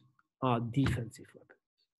weapons are defensive weapons.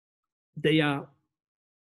 They are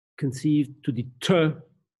conceived to deter,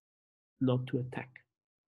 not to attack.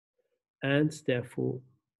 And therefore,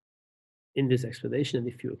 in this explanation, and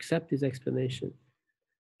if you accept this explanation,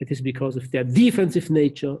 it is because of their defensive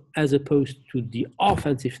nature as opposed to the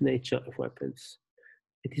offensive nature of weapons.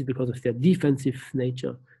 It is because of their defensive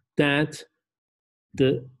nature that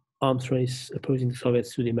the arms race opposing the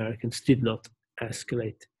Soviets to the Americans did not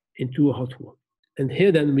escalate into a hot war. And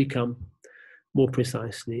here then we come more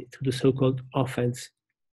precisely to the so-called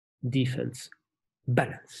offense-defense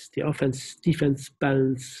balance. The offense-defense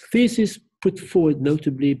balance thesis put forward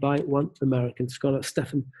notably by one American scholar,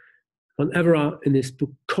 Stephen von Evera, in his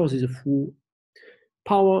book Causes of War,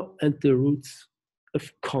 Power and the Roots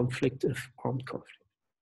of Conflict, of Armed Conflict.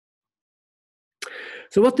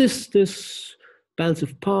 So what is this balance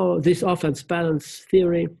of power, this offense balance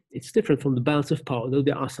theory? It's different from the balance of power, though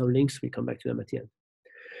there are some links. We come back to them at the end.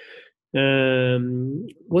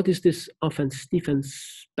 What is this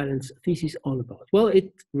offense-defense balance thesis all about? Well,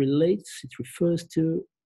 it refers to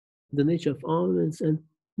the nature of armaments, and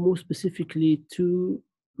more specifically to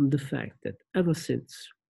the fact that ever since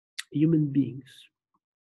human beings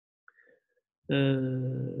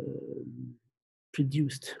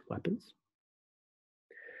produced weapons,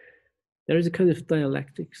 there is a kind of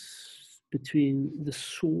dialectics between the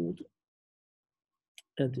sword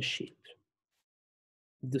and the shield.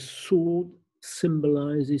 The sword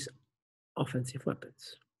symbolizes offensive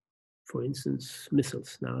weapons, for instance,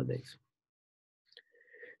 missiles nowadays,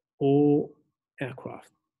 or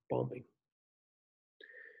aircraft bombing.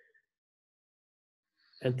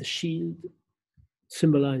 And the shield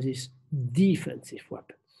symbolizes defensive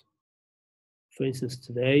weapons. For instance,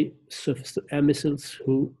 today, surface-to-air missiles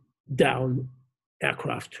who down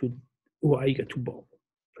aircraft who are eager to bomb,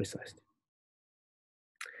 precisely.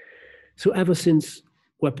 So ever since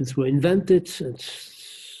weapons were invented, and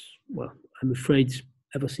well, I'm afraid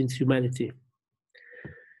ever since humanity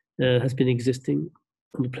has been existing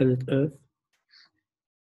on the planet Earth,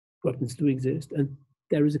 weapons do exist, and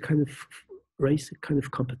there is a kind of race, a kind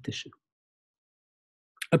of competition,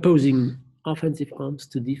 opposing offensive arms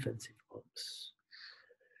to defensive arms.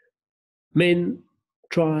 Men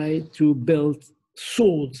try to build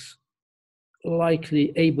swords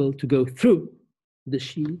likely able to go through the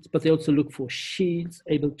shields, but they also look for shields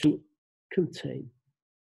able to contain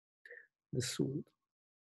the sword.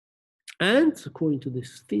 And according to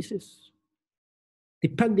this thesis,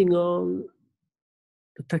 depending on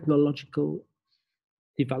the technological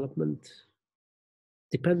development,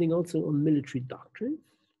 depending also on military doctrine,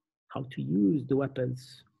 how to use the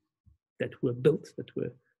weapons that were built, that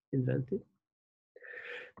were invented,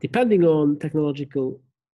 depending on technological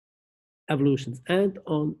evolutions and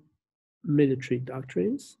on military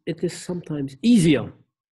doctrines, it is sometimes easier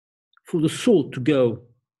for the sword to go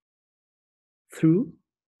through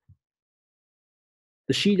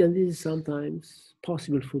the shield, and it is sometimes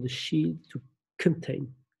possible for the shield to contain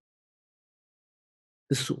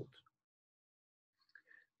the sword.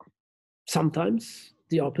 Sometimes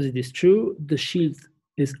the opposite is true. The shield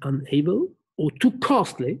is unable or too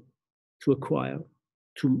costly to acquire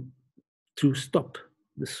to stop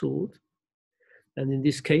the sword. And in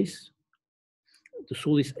this case, the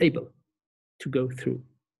sword is able to go through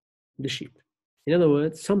the shield. In other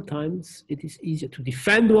words, sometimes it is easier to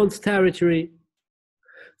defend one's territory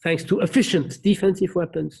thanks to efficient defensive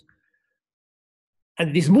weapons, and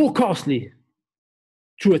it is more costly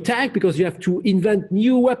to attack because you have to invent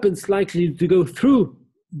new weapons likely to go through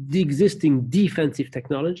the existing defensive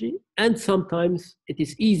technology, and sometimes it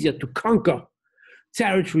is easier to conquer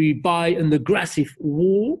territory by an aggressive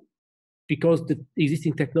war because the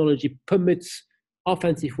existing technology permits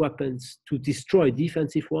offensive weapons to destroy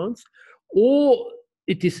defensive ones, or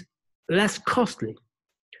it is less costly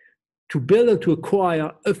to build and to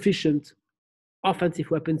acquire efficient offensive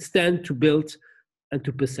weapons than to build and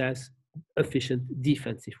to possess efficient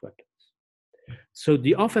defensive weapons. So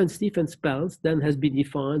the offense-defense balance then has been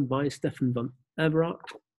defined by Stephen von Evera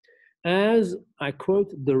as, I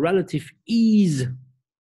quote, the relative ease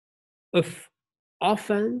of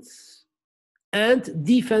offense and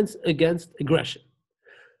defense against aggression.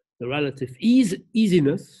 The relative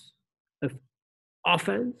easiness of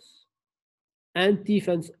offense and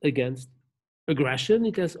defense against aggression.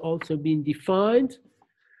 It has also been defined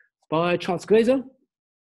by Charles Glaser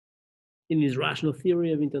in his rational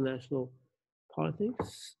theory of international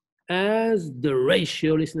politics as the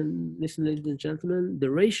ratio, listen ladies and gentlemen, the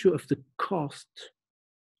ratio of the cost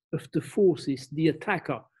of the forces the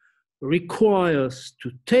attacker requires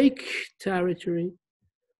to take territory,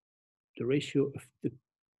 the ratio of the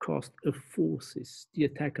cost of forces the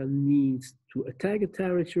attacker needs to attack a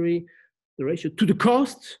territory, the ratio to the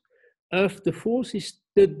cost of the forces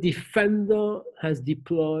the defender has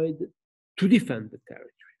deployed to defend the territory.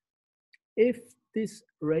 If this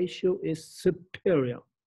ratio is superior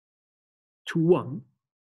to 1,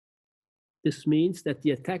 this means that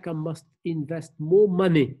the attacker must invest more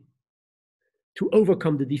money to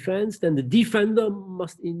overcome the defense than the defender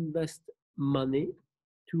must invest money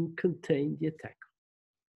to contain the attacker.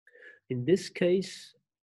 In this case,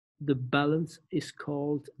 the balance is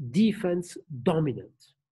called defense dominant.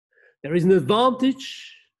 There is an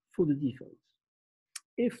advantage for the defense.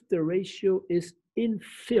 If the ratio is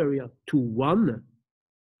inferior to 1,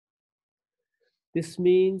 this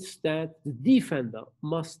means that the defender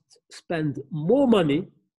must spend more money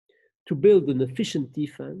to build an efficient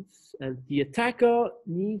defense, and the attacker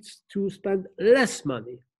needs to spend less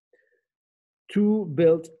money to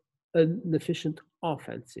build an efficient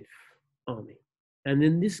offensive army. And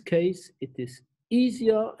in this case, it is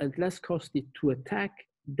easier and less costly to attack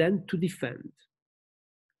than to defend.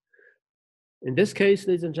 In this case,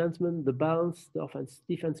 ladies and gentlemen, the balance, the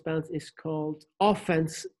offense-defense balance is called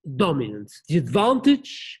offense dominance. The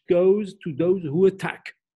advantage goes to those who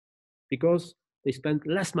attack because they spend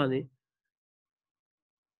less money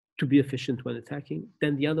to be efficient when attacking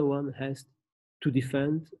than the other one has to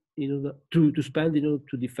defend in order to spend in order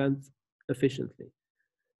to defend efficiently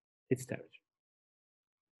its territory.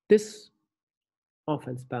 This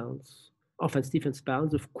offense-defense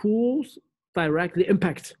balance, of course, directly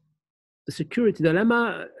impacts the security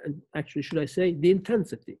dilemma, and actually, should I say, the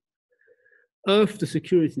intensity of the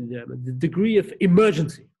security dilemma, the degree of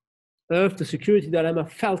emergency of the security dilemma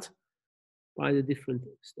felt by the different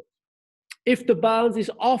states. If the balance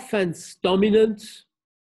is offense dominant,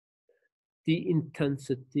 the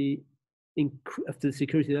intensity of the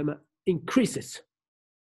security dilemma increases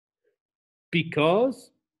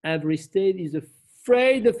because every state is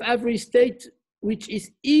afraid of every state which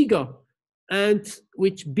is eager and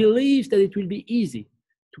which believes that it will be easy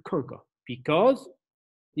to conquer because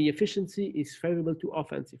the efficiency is favorable to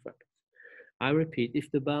offensive weapons. I repeat,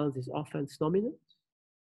 if the balance is offense dominant,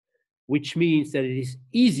 which means that it is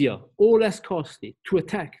easier or less costly to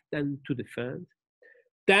attack than to defend,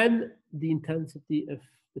 then the intensity of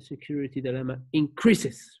the security dilemma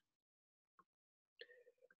increases.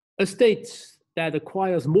 A state that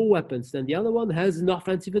acquires more weapons than the other one has an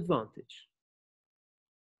offensive advantage.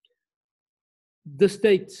 The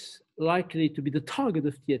state likely to be the target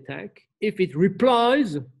of the attack, if it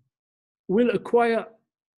replies, will acquire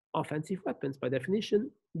offensive weapons. By definition,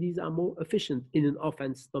 these are more efficient in an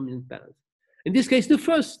offense-dominant balance. In this case, the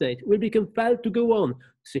first state will be compelled to go on.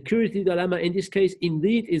 Security dilemma in this case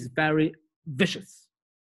indeed is very vicious.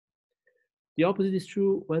 The opposite is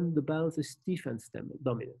true when the balance is defense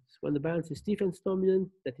dominant. When the balance is defense dominant,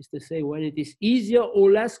 that is to say, when it is easier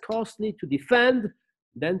or less costly to defend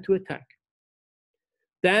than to attack,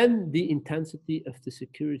 then the intensity of the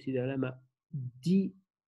security dilemma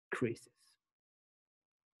decreases.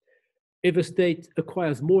 If a state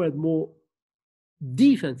acquires more and more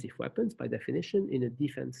defensive weapons, by definition, in a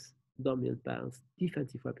defense-dominant balance,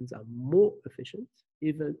 defensive weapons are more efficient.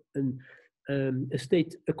 If a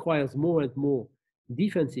state acquires more and more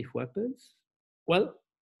defensive weapons, well,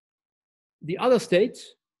 the other state,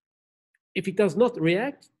 if it does not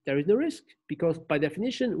react, there is no risk, because by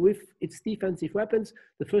definition, with its defensive weapons,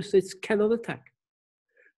 the first state cannot attack.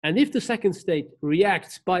 And if the second state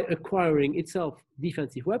reacts by acquiring itself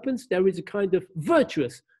defensive weapons, there is a kind of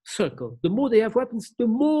virtuous circle. The more they have weapons, the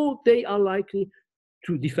more they are likely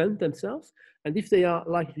to defend themselves. And if they are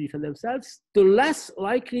likely to defend themselves, the less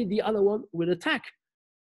likely the other one will attack,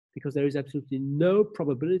 because there is absolutely no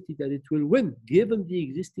probability that it will win, given the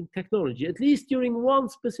existing technology, at least during one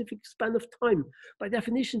specific span of time. By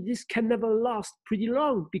definition, this can never last pretty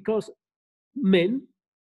long, because men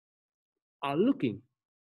are looking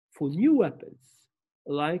for new weapons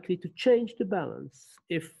likely to change the balance.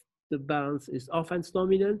 If the balance is offense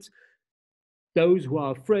dominant, those who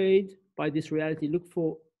are afraid by this reality look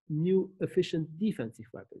for new efficient defensive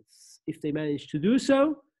weapons. If they manage to do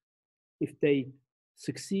so, if they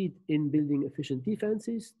succeed in building efficient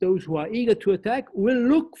defenses, those who are eager to attack will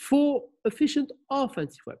look for efficient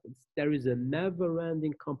offensive weapons. There is a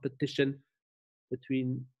never-ending competition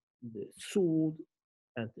between the sword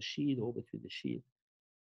and the shield, or between the shield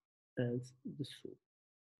and the sword.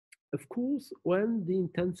 Of course, when the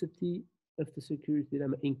intensity of the security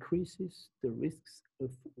dilemma increases, the risks of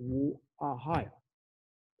war are higher.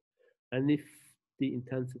 And if the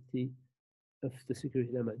intensity of the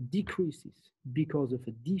security dilemma decreases because of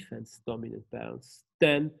a defense-dominant balance,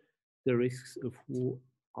 then the risks of war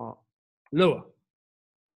are lower.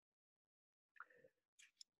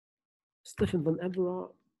 Stefan van Evera,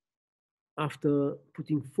 after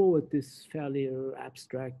putting forward this fairly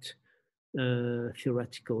abstract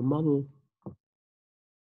theoretical model,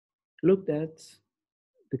 looked at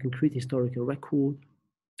the concrete historical record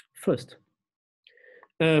first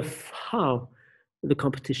of how the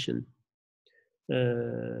competition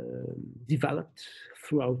developed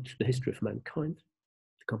throughout the history of mankind,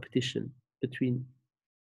 the competition between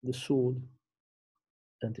the sword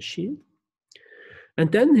and the shield.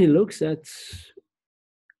 And then he looks at,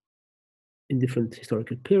 in different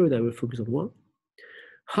historical periods, I will focus on one,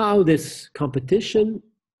 how this competition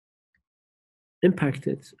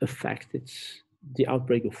impacted, affected the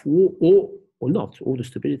outbreak of war, or not, or the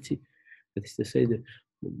stability, that is to say, the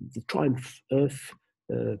triumph of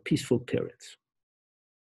peaceful periods.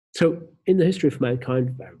 So in the history of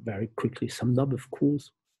mankind, very, very quickly, summed up, of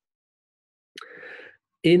course,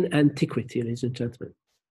 in antiquity, ladies and gentlemen,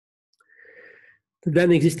 the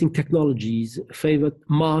then existing technologies favored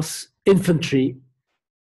mass infantry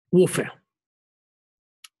warfare.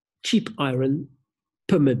 Cheap iron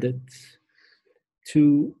permitted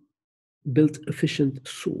to build efficient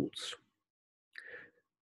swords.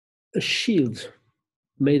 A shield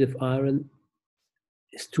made of iron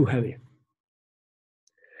is too heavy.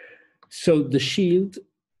 So the shield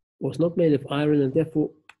was not made of iron, and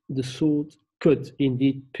therefore the sword could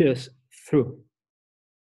indeed pierce through.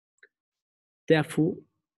 Therefore,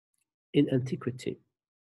 in antiquity,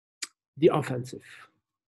 the offensive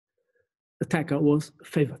attacker was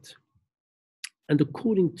favored. And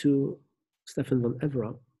according to Stefan von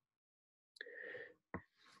Evera,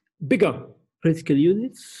 bigger political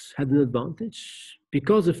units had an advantage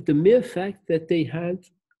because of the mere fact that they had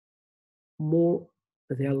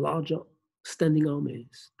larger standing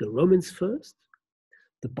armies. The Romans first,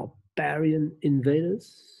 the barbarian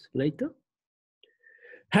invaders later,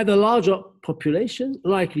 had a larger population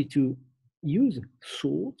likely to use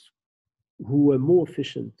swords, who were more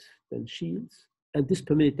efficient than shields, and this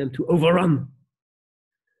permitted them to overrun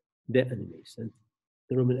their enemies. And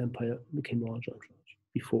the Roman Empire became larger and larger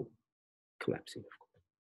before collapsing, of course.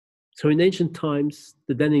 So in ancient times,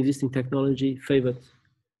 the then existing technology favored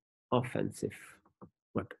offensive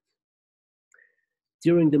weapons.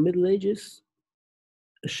 During the Middle Ages,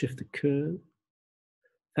 a shift occurred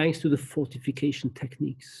thanks to the fortification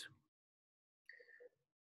techniques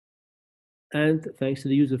and thanks to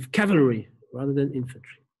the use of cavalry rather than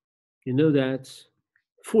infantry. You know that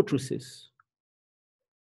fortresses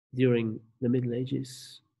during the Middle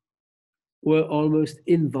Ages were almost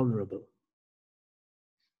invulnerable.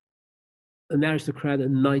 An aristocrat, a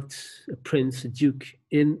knight, a prince, a duke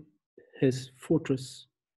in his fortress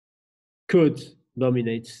could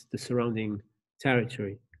dominate the surrounding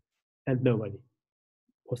territory, and nobody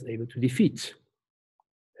was able to defeat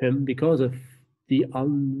him because of the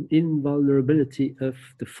invulnerability of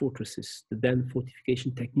the fortresses. The then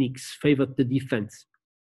fortification techniques favored the defense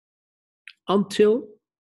until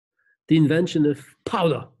the invention of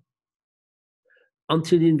powder,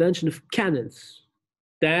 until the invention of cannons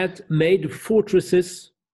that made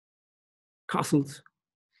fortresses, castles,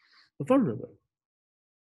 vulnerable.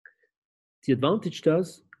 The advantage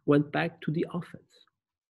thus went back to the offense.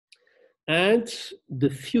 And the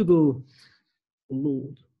feudal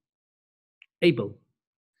lord, able,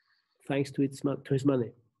 thanks to his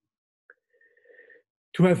money,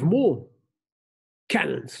 to have more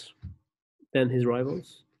cannons than his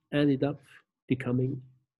rivals, ended up becoming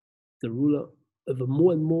the ruler of a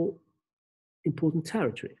more and more important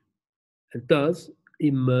territory, and thus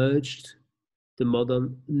emerged the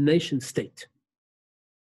modern nation state,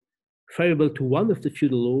 favorable to one of the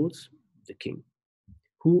feudal lords, the king,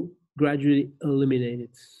 who gradually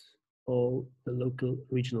eliminated all the local,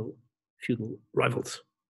 regional feudal rivals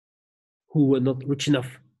who were not rich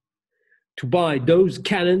enough to buy those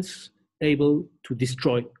cannons able to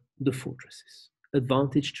destroy the fortresses.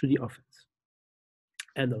 Advantage to the offense.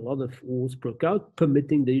 And a lot of wars broke out,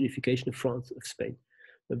 permitting the unification of France, of Spain,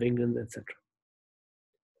 of England, etc.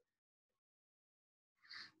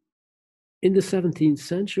 In the 17th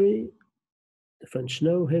century, the French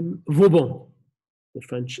know him, Vauban, the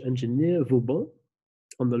French engineer Vauban,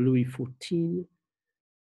 under Louis XIV,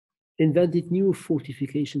 invented new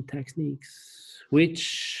fortification techniques,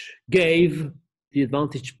 which gave the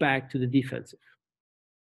advantage back to the defensive.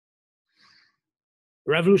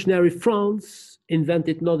 Revolutionary France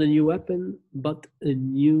invented not a new weapon, but a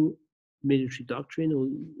new military doctrine, or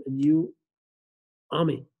a new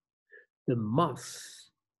army, the mass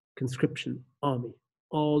conscription army.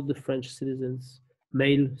 All the French citizens,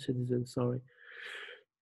 male citizens,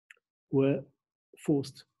 were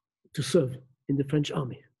forced to serve in the French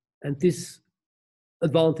army. And this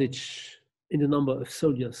advantage in the number of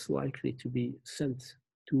soldiers likely to be sent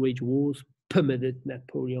to wage wars permitted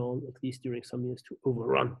Napoleon, at least during some years, to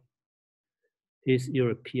overrun his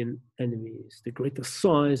European enemies. The greater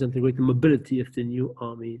size and the greater mobility of the new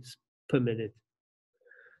armies permitted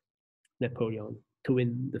Napoleon to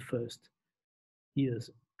win the first years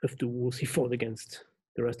of the wars he fought against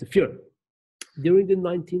the rest of Europe. During the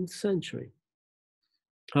 19th century,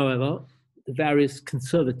 however, the various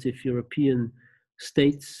conservative European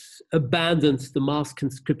states abandoned the mass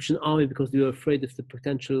conscription army because they were afraid of the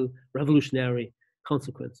potential revolutionary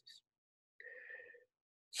consequences.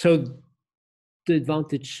 So the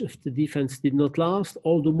advantage of the defense did not last,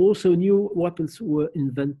 all the more so new weapons were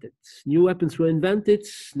invented. New weapons were invented,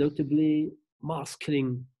 notably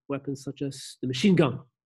mass-killing weapons such as the machine gun.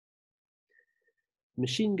 The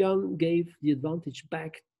machine gun gave the advantage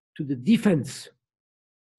back to the defense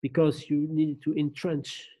because you needed to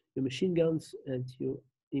entrench your machine guns and you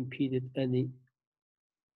impeded any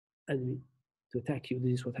enemy to attack you.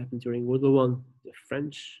 This is what happened during World War I. The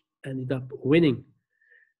French ended up winning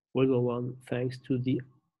World War I thanks to the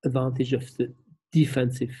advantage of the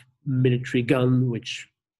defensive military gun, which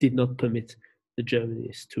did not permit the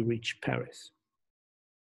Germans to reach Paris.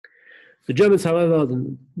 The Germans, however,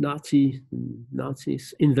 the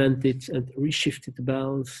Nazis invented and reshifted the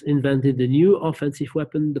balance, invented a new offensive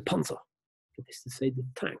weapon, the Panzer, that is to say, the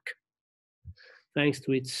tank, thanks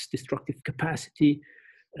to its destructive capacity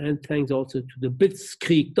and thanks also to the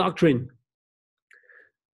Blitzkrieg doctrine,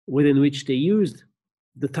 within which they used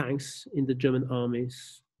the tanks in the German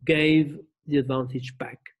armies, gave the advantage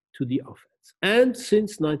back to the offense. And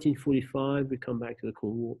since 1945, we come back to the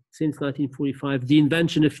Cold War, since 1945, the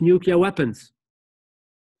invention of nuclear weapons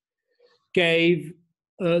gave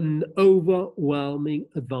an overwhelming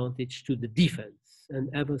advantage to the defense. And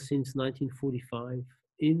ever since 1945,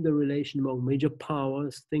 in the relation among major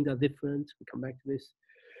powers, things are different. We come back to this.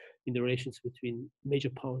 In the relations between major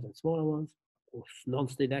powers and smaller ones, or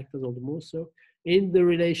non-state actors, all the more so. In the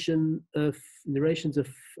relations of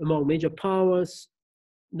among major powers,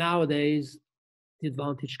 nowadays the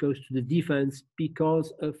advantage goes to the defense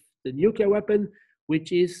because of the nuclear weapon,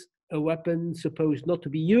 which is a weapon supposed not to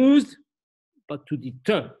be used, but to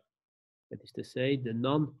deter. That is to say, the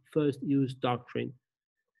non-first use doctrine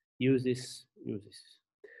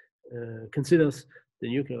considers the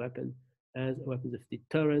nuclear weapon as a weapon of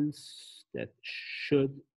deterrence that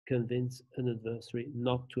should convince an adversary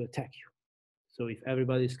not to attack you. So if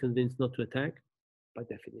everybody is convinced not to attack, by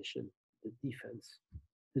definition, the defense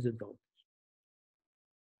is advantage.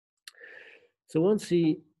 So once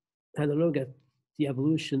we had a look at the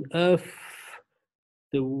evolution of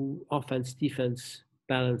the offense-defense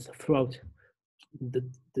balance throughout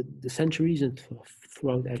the centuries and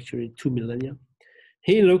throughout actually 2 millennia,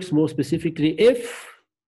 he looks more specifically if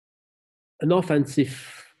an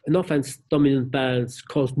offense-dominant balance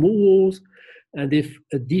caused more wars, and if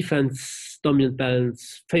a defense-dominant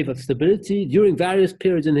balance favored stability during various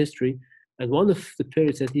periods in history. And one of the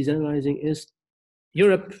periods that he's analyzing is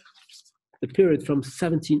Europe, the period from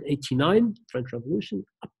 1789, French Revolution,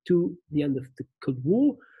 up to the end of the Cold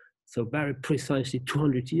War. So very precisely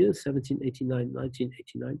 200 years, 1789,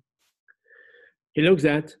 1989. He looks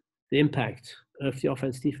at the impact of the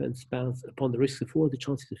offense-defense balance upon the risks of war, the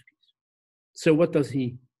chances of peace. So what does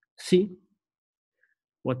he see?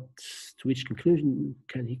 To which conclusion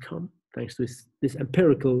can he come? Thanks to this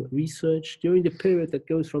empirical research during the period that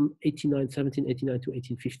goes from 1789 to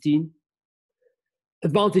 1815.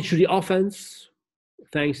 Advantage to the offense,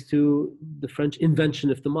 thanks to the French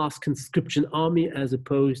invention of the mass conscription army as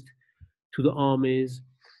opposed to the armies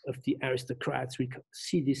of the aristocrats. We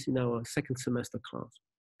see this in our second semester class.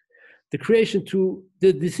 The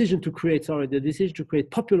decision to create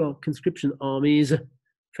popular conscription armies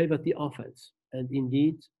favored the offense. And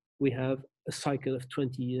indeed, we have a cycle of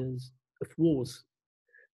 20 years of wars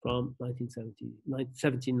from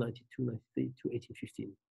 1792, 93 to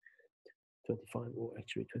 1815. 25 or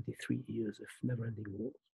actually 23 years of never-ending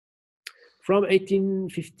wars. From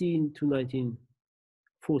 1815 to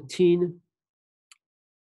 1914,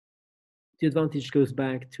 the advantage goes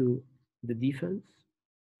back to the defense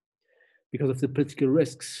because of the political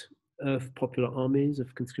risks of popular armies,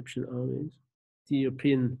 of conscription armies. The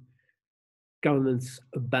European governments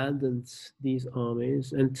abandoned these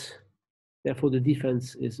armies, and therefore the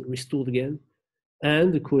defense is restored again.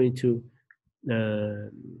 And according to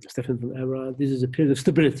Stefan von Evra, this is a period of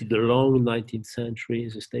stability. The long 19th century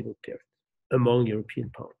is a stable period among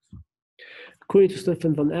European powers. According to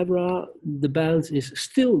Stefan von Evra, the balance is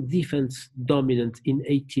still defense dominant in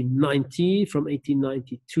 1890, from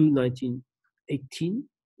 1890 to 1918,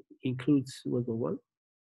 includes World War I.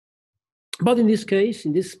 But in this case,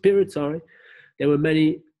 in this period, there were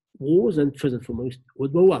many wars, and first and foremost,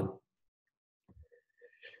 World War I.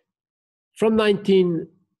 From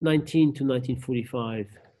 1919 to 1945,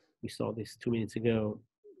 we saw this 2 minutes ago,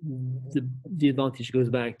 the advantage goes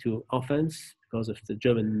back to offense because of the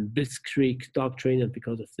German Blitzkrieg doctrine and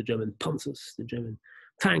because of the German Panzers, the German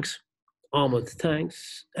tanks, armored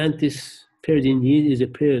tanks. And this period indeed is a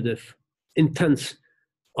period of intense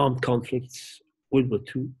armed conflicts, World War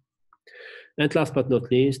II. And last but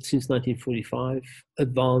not least, since 1945,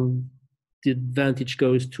 the advantage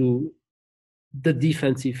goes to the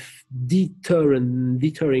defensive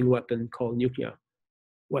deterring weapon called nuclear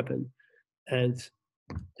weapon. And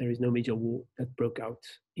there is no major war that broke out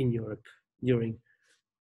in Europe during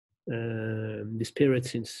this period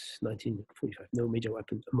since 1945. No major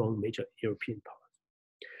weapon among major European powers.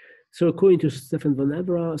 So according to Stefan von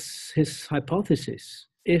Everas, his hypothesis,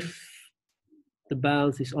 if the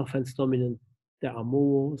balance is offense dominant, there are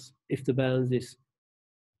more wars. If the balance is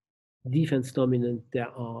defense dominant,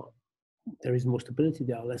 there is more stability,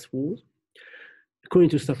 there are less wars.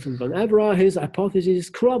 According to Stefan von Everas, his hypothesis is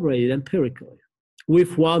corroborated empirically,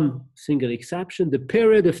 with one single exception: the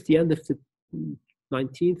period of the end of the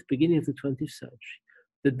 19th, beginning of the 20th century.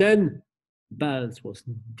 The then balance was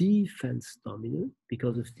defense dominant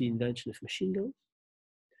because of the invention of machine guns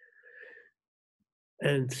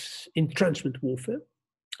and entrenchment warfare.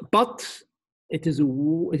 But it is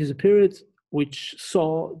a period which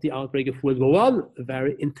saw the outbreak of World War I, a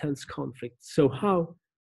very intense conflict. So how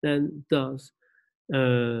then does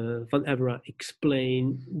von Everas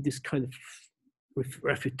explain this kind of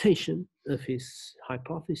refutation of his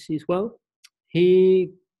hypotheses? Well,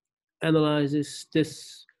 he analyzes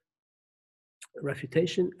this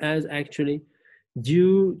refutation as actually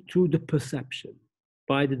due to the perception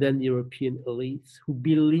by the then European elites, who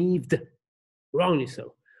believed, wrongly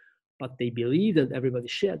so, but they believed, and everybody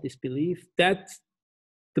shared this belief, that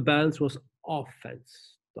the balance was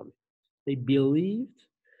offense dominant. They believed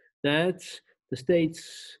that the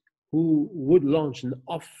states who would launch an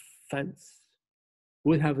offense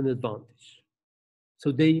would have an advantage.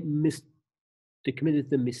 So they committed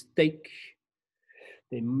the mistake.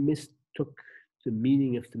 They mistook the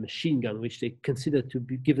meaning of the machine gun, which they considered to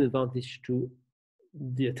be given advantage to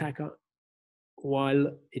the attacker,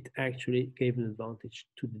 while it actually gave an advantage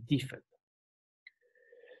to the defender.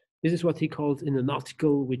 This is what he calls, in an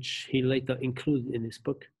article which he later included in his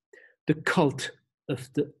book, the cult of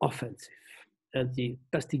the offensive. And the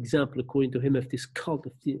best example, according to him, of this cult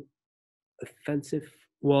of the offensive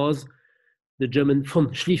was the German von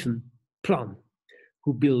Schlieffen plan,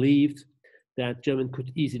 who believed that Germany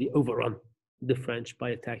could easily overrun the French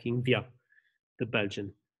by attacking via the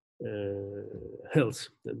Belgian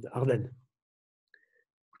hills, the Ardennes.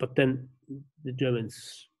 But then the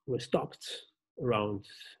Germans were stopped around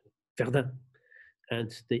Verdun,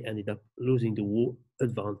 and they ended up losing the war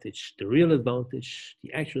advantage. The real advantage,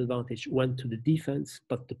 the actual advantage, went to the defense,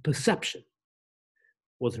 but the perception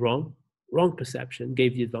was wrong. Wrong perception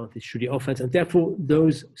gave the advantage to the offense, and therefore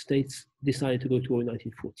those states decided to go to war in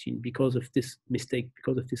 1914 because of this mistake,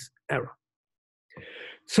 because of this error.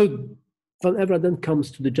 So von Everas then comes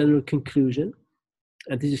to the general conclusion,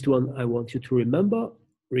 and this is the one I want you to remember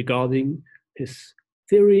regarding his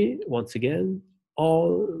theory. Once again,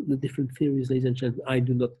 all the different theories, ladies and gentlemen, I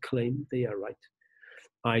do not claim they are right.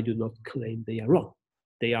 I do not claim they are wrong.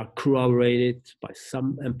 They are corroborated by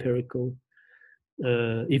some empirical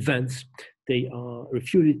events. They are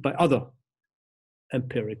refuted by other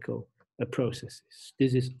empirical processes.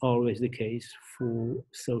 This is always the case for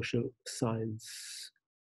social science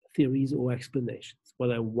theories or explanations.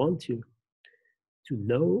 What I want you to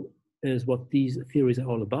know is what these theories are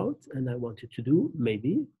all about, and I want you to do,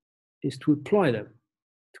 maybe, is to apply them,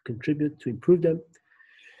 to contribute, to improve them,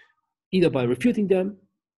 either by refuting them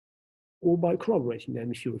or by corroborating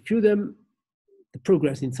them. If you refute them, the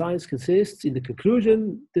progress in science consists in the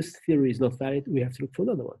conclusion, this theory is not valid, we have to look for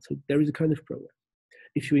another one. So there is a kind of progress.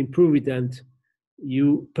 If you improve it and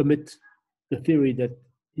you permit the theory that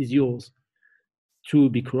is yours to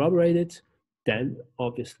be corroborated, then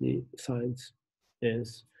obviously science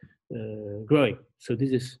is growing. So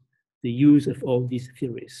this is the use of all these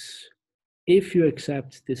theories. If you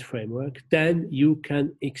accept this framework, then you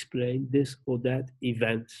can explain this or that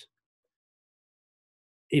event.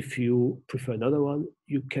 If you prefer another one,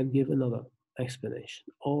 you can give another explanation.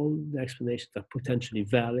 All the explanations are potentially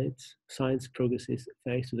valid. Science progresses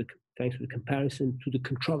thanks to the comparison, to the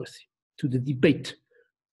controversy, to the debate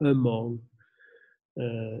among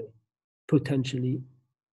potentially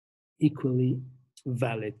equally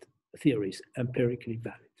valid theories, empirically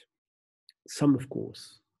valid. Some, of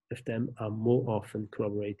course, of them are more often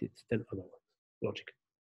corroborated than other ones, logically.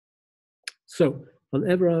 So, von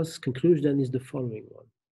Everas' conclusion is the following one.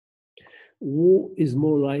 War is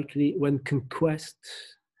more likely when conquest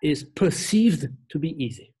is perceived to be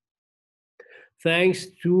easy, thanks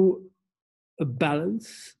to a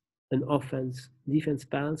balance, an offense-defense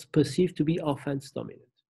balance perceived to be offense dominant.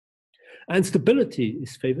 And stability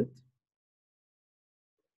is favored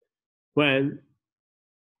when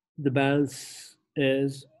the balance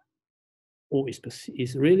is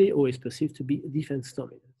really always perceived to be defense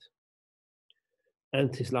dominant.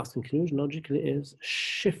 And his last conclusion, logically, is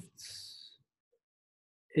shifts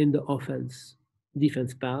in the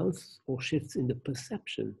offense-defense balance, or shifts in the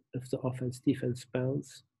perception of the offense-defense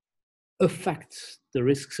balance, affects the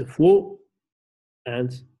risks of war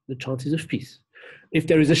and the chances of peace. If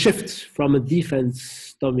there is a shift from a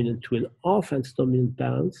defense-dominant to an offense-dominant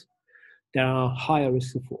balance, there are higher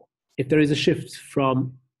risks of war. If there is a shift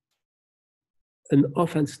from an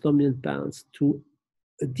offense-dominant balance to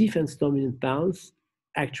a defense-dominant balance,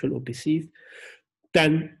 actual or perceived,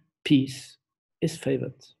 then peace is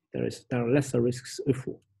favored. There are lesser risks of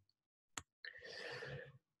war.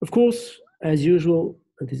 Of course, as usual,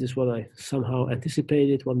 and this is what I somehow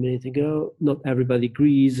anticipated 1 minute ago, not everybody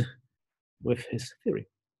agrees with his theory.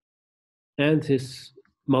 And his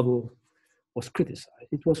model was criticized.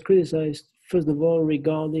 It was criticized, first of all,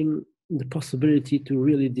 regarding the possibility to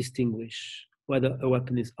really distinguish whether a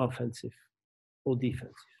weapon is offensive or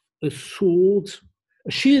defensive. A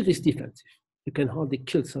shield is defensive. You can hardly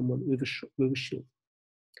kill someone with a shield.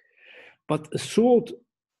 But a sword,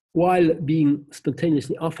 while being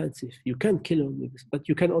spontaneously offensive, you can kill him with this, but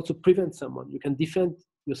you can also prevent someone. You can defend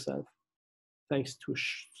yourself thanks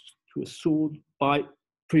to a sword by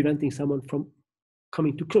preventing someone from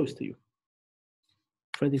coming too close to you,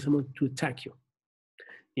 preventing someone to attack you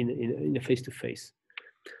in a face-to-face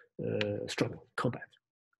struggle, combat.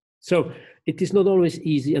 So it is not always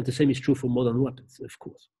easy, and the same is true for modern weapons, of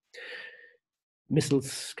course.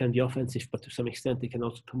 Missiles can be offensive, but to some extent they can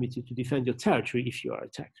also permit you to defend your territory if you are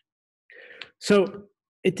attacked. So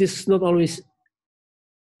it is not always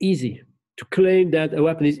easy to claim that a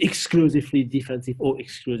weapon is exclusively defensive or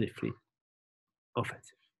exclusively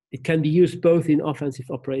offensive. It can be used both in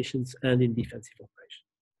offensive operations and in defensive operations.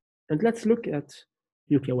 And let's look at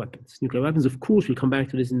nuclear weapons. Nuclear weapons, of course, we'll come back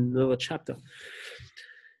to this in another chapter,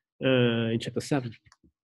 in chapter 7.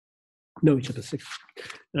 No, in chapter 6.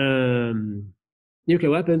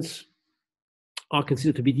 Nuclear weapons are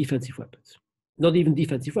considered to be defensive weapons. Not even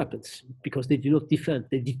defensive weapons, because they do not defend.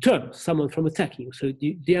 They deter someone from attacking you. So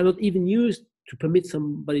they are not even used to permit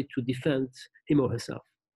somebody to defend him or herself.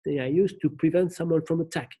 They are used to prevent someone from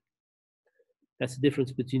attacking. That's the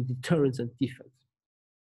difference between deterrence and defense.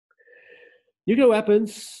 Nuclear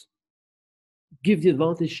weapons give the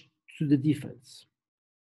advantage to the defense.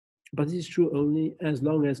 But this is true only as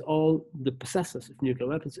long as all the possessors of nuclear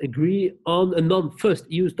weapons agree on a non-first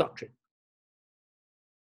use doctrine.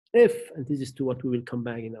 If, and this is to what we will come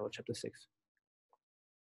back in our chapter 6,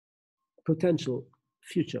 potential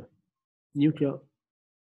future nuclear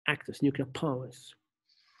actors, nuclear powers,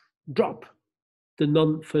 drop the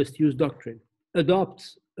non-first use doctrine,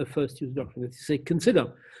 adopt a first use doctrine, that is to say,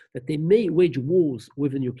 consider that they may wage wars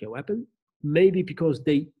with a nuclear weapon, maybe because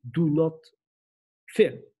they do not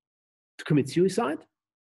fear to commit suicide.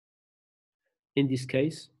 In this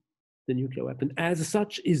case, the nuclear weapon as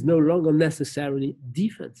such is no longer necessarily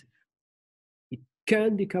defensive. It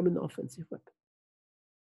can become an offensive weapon.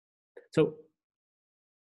 So,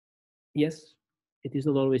 yes, it is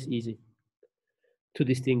not always easy to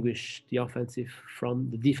distinguish the offensive from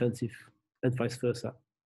the defensive and vice versa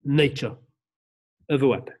nature of a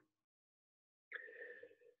weapon.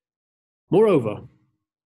 Moreover,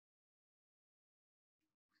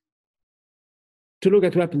 to look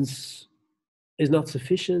at weapons is not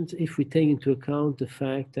sufficient if we take into account the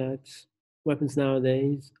fact that weapons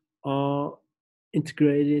nowadays are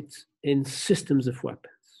integrated in systems of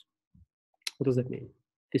weapons. What does that mean?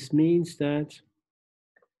 This means that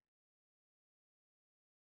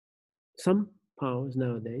some powers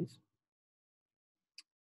nowadays,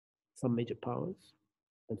 some major powers,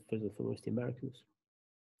 and first and foremost the Americans,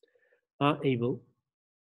 are able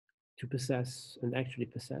to possess and actually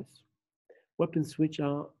possess weapons which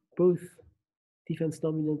are both defense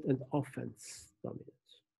dominant and offense dominant,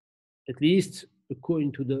 at least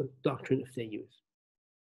according to the doctrine of their use.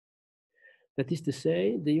 That is to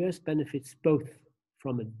say, the US benefits both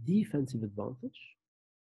from a defensive advantage,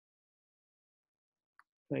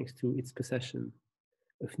 thanks to its possession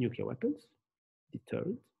of nuclear weapons,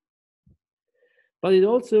 deterrent, but it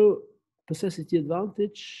also possesses the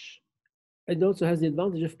advantage, it also has the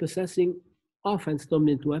advantage of possessing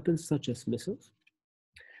offense-dominant weapons such as missiles,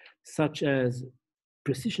 such as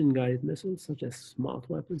precision-guided missiles, such as smart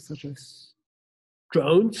weapons, such as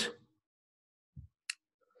drones,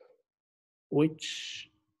 which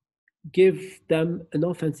give them an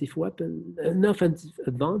offensive weapon, an offensive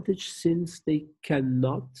advantage, since they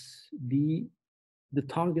cannot be the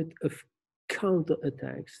target of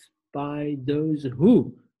counterattacks by those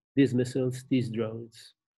who these missiles, these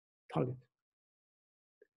drones target.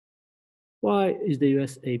 Why is the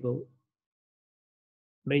US able,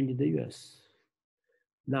 mainly the US,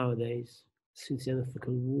 nowadays, since the end of the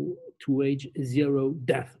Cold War, to wage zero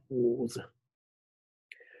death wars?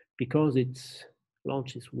 Because it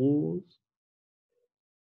launches wars,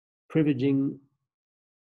 privileging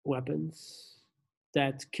weapons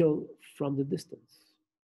that kill from the distance.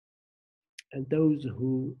 And those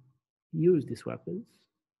who use these weapons,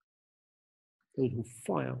 those who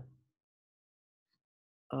fire,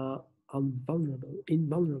 are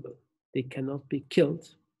invulnerable. They cannot be killed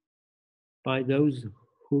by those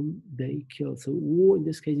whom they kill. So war in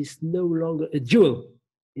this case is no longer a duel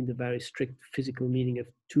in the very strict physical meaning of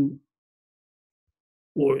two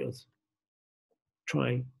warriors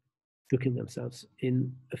trying to kill themselves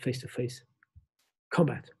in a face-to-face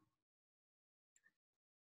combat.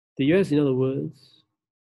 The US, in other words,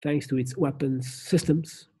 thanks to its weapons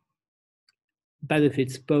systems,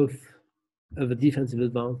 benefits both of a defensive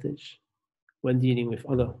advantage when dealing with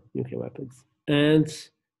other nuclear weapons, and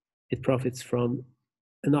it profits from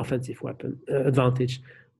an offensive weapon advantage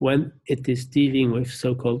when it is dealing with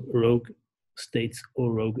so-called rogue states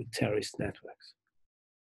or rogue terrorist networks.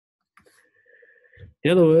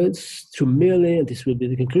 In other words, to merely, and this will be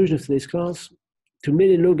the conclusion of today's class, to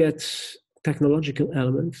merely look at technological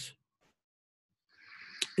elements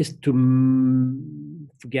is to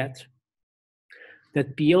forget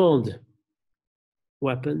that beyond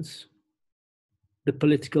weapons, the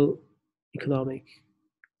political, economic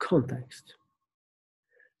context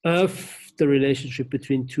of the relationship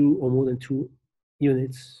between two or more than two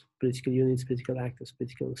units, political actors,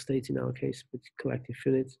 political states in our case, but collective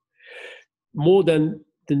units, more than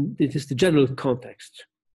it is the general context.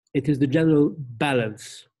 It is the general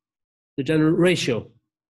balance, the general ratio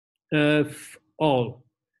of all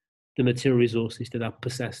the material resources that are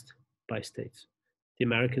possessed by states. The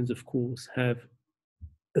Americans, of course, have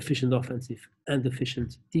efficient offensive and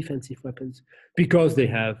efficient defensive weapons because they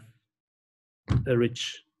have a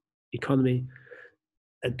rich economy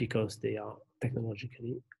and because they are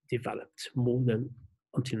technologically developed more than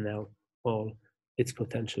until now all its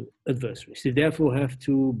potential adversaries. We therefore have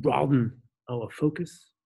to broaden our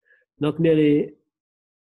focus. Not merely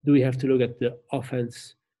do we have to look at the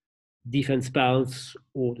offense-defense balance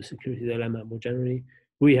or the security dilemma more generally,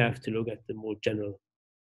 we have to look at the more general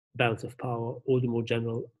balance of power or the more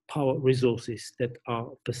general power resources that are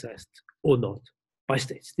possessed or not by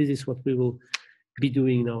states. This is what we will be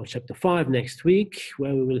doing in our chapter 5 next week,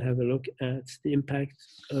 where we will have a look at the impact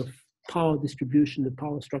of power distribution, the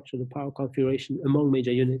power structure, the power configuration among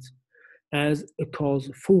major units as a cause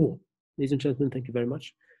for war. Ladies and gentlemen, thank you very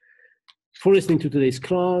much for listening to today's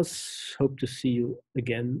class. Hope to see you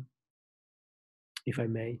again, if I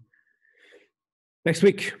may, next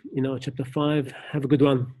week in our chapter 5. Have a good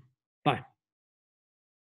one.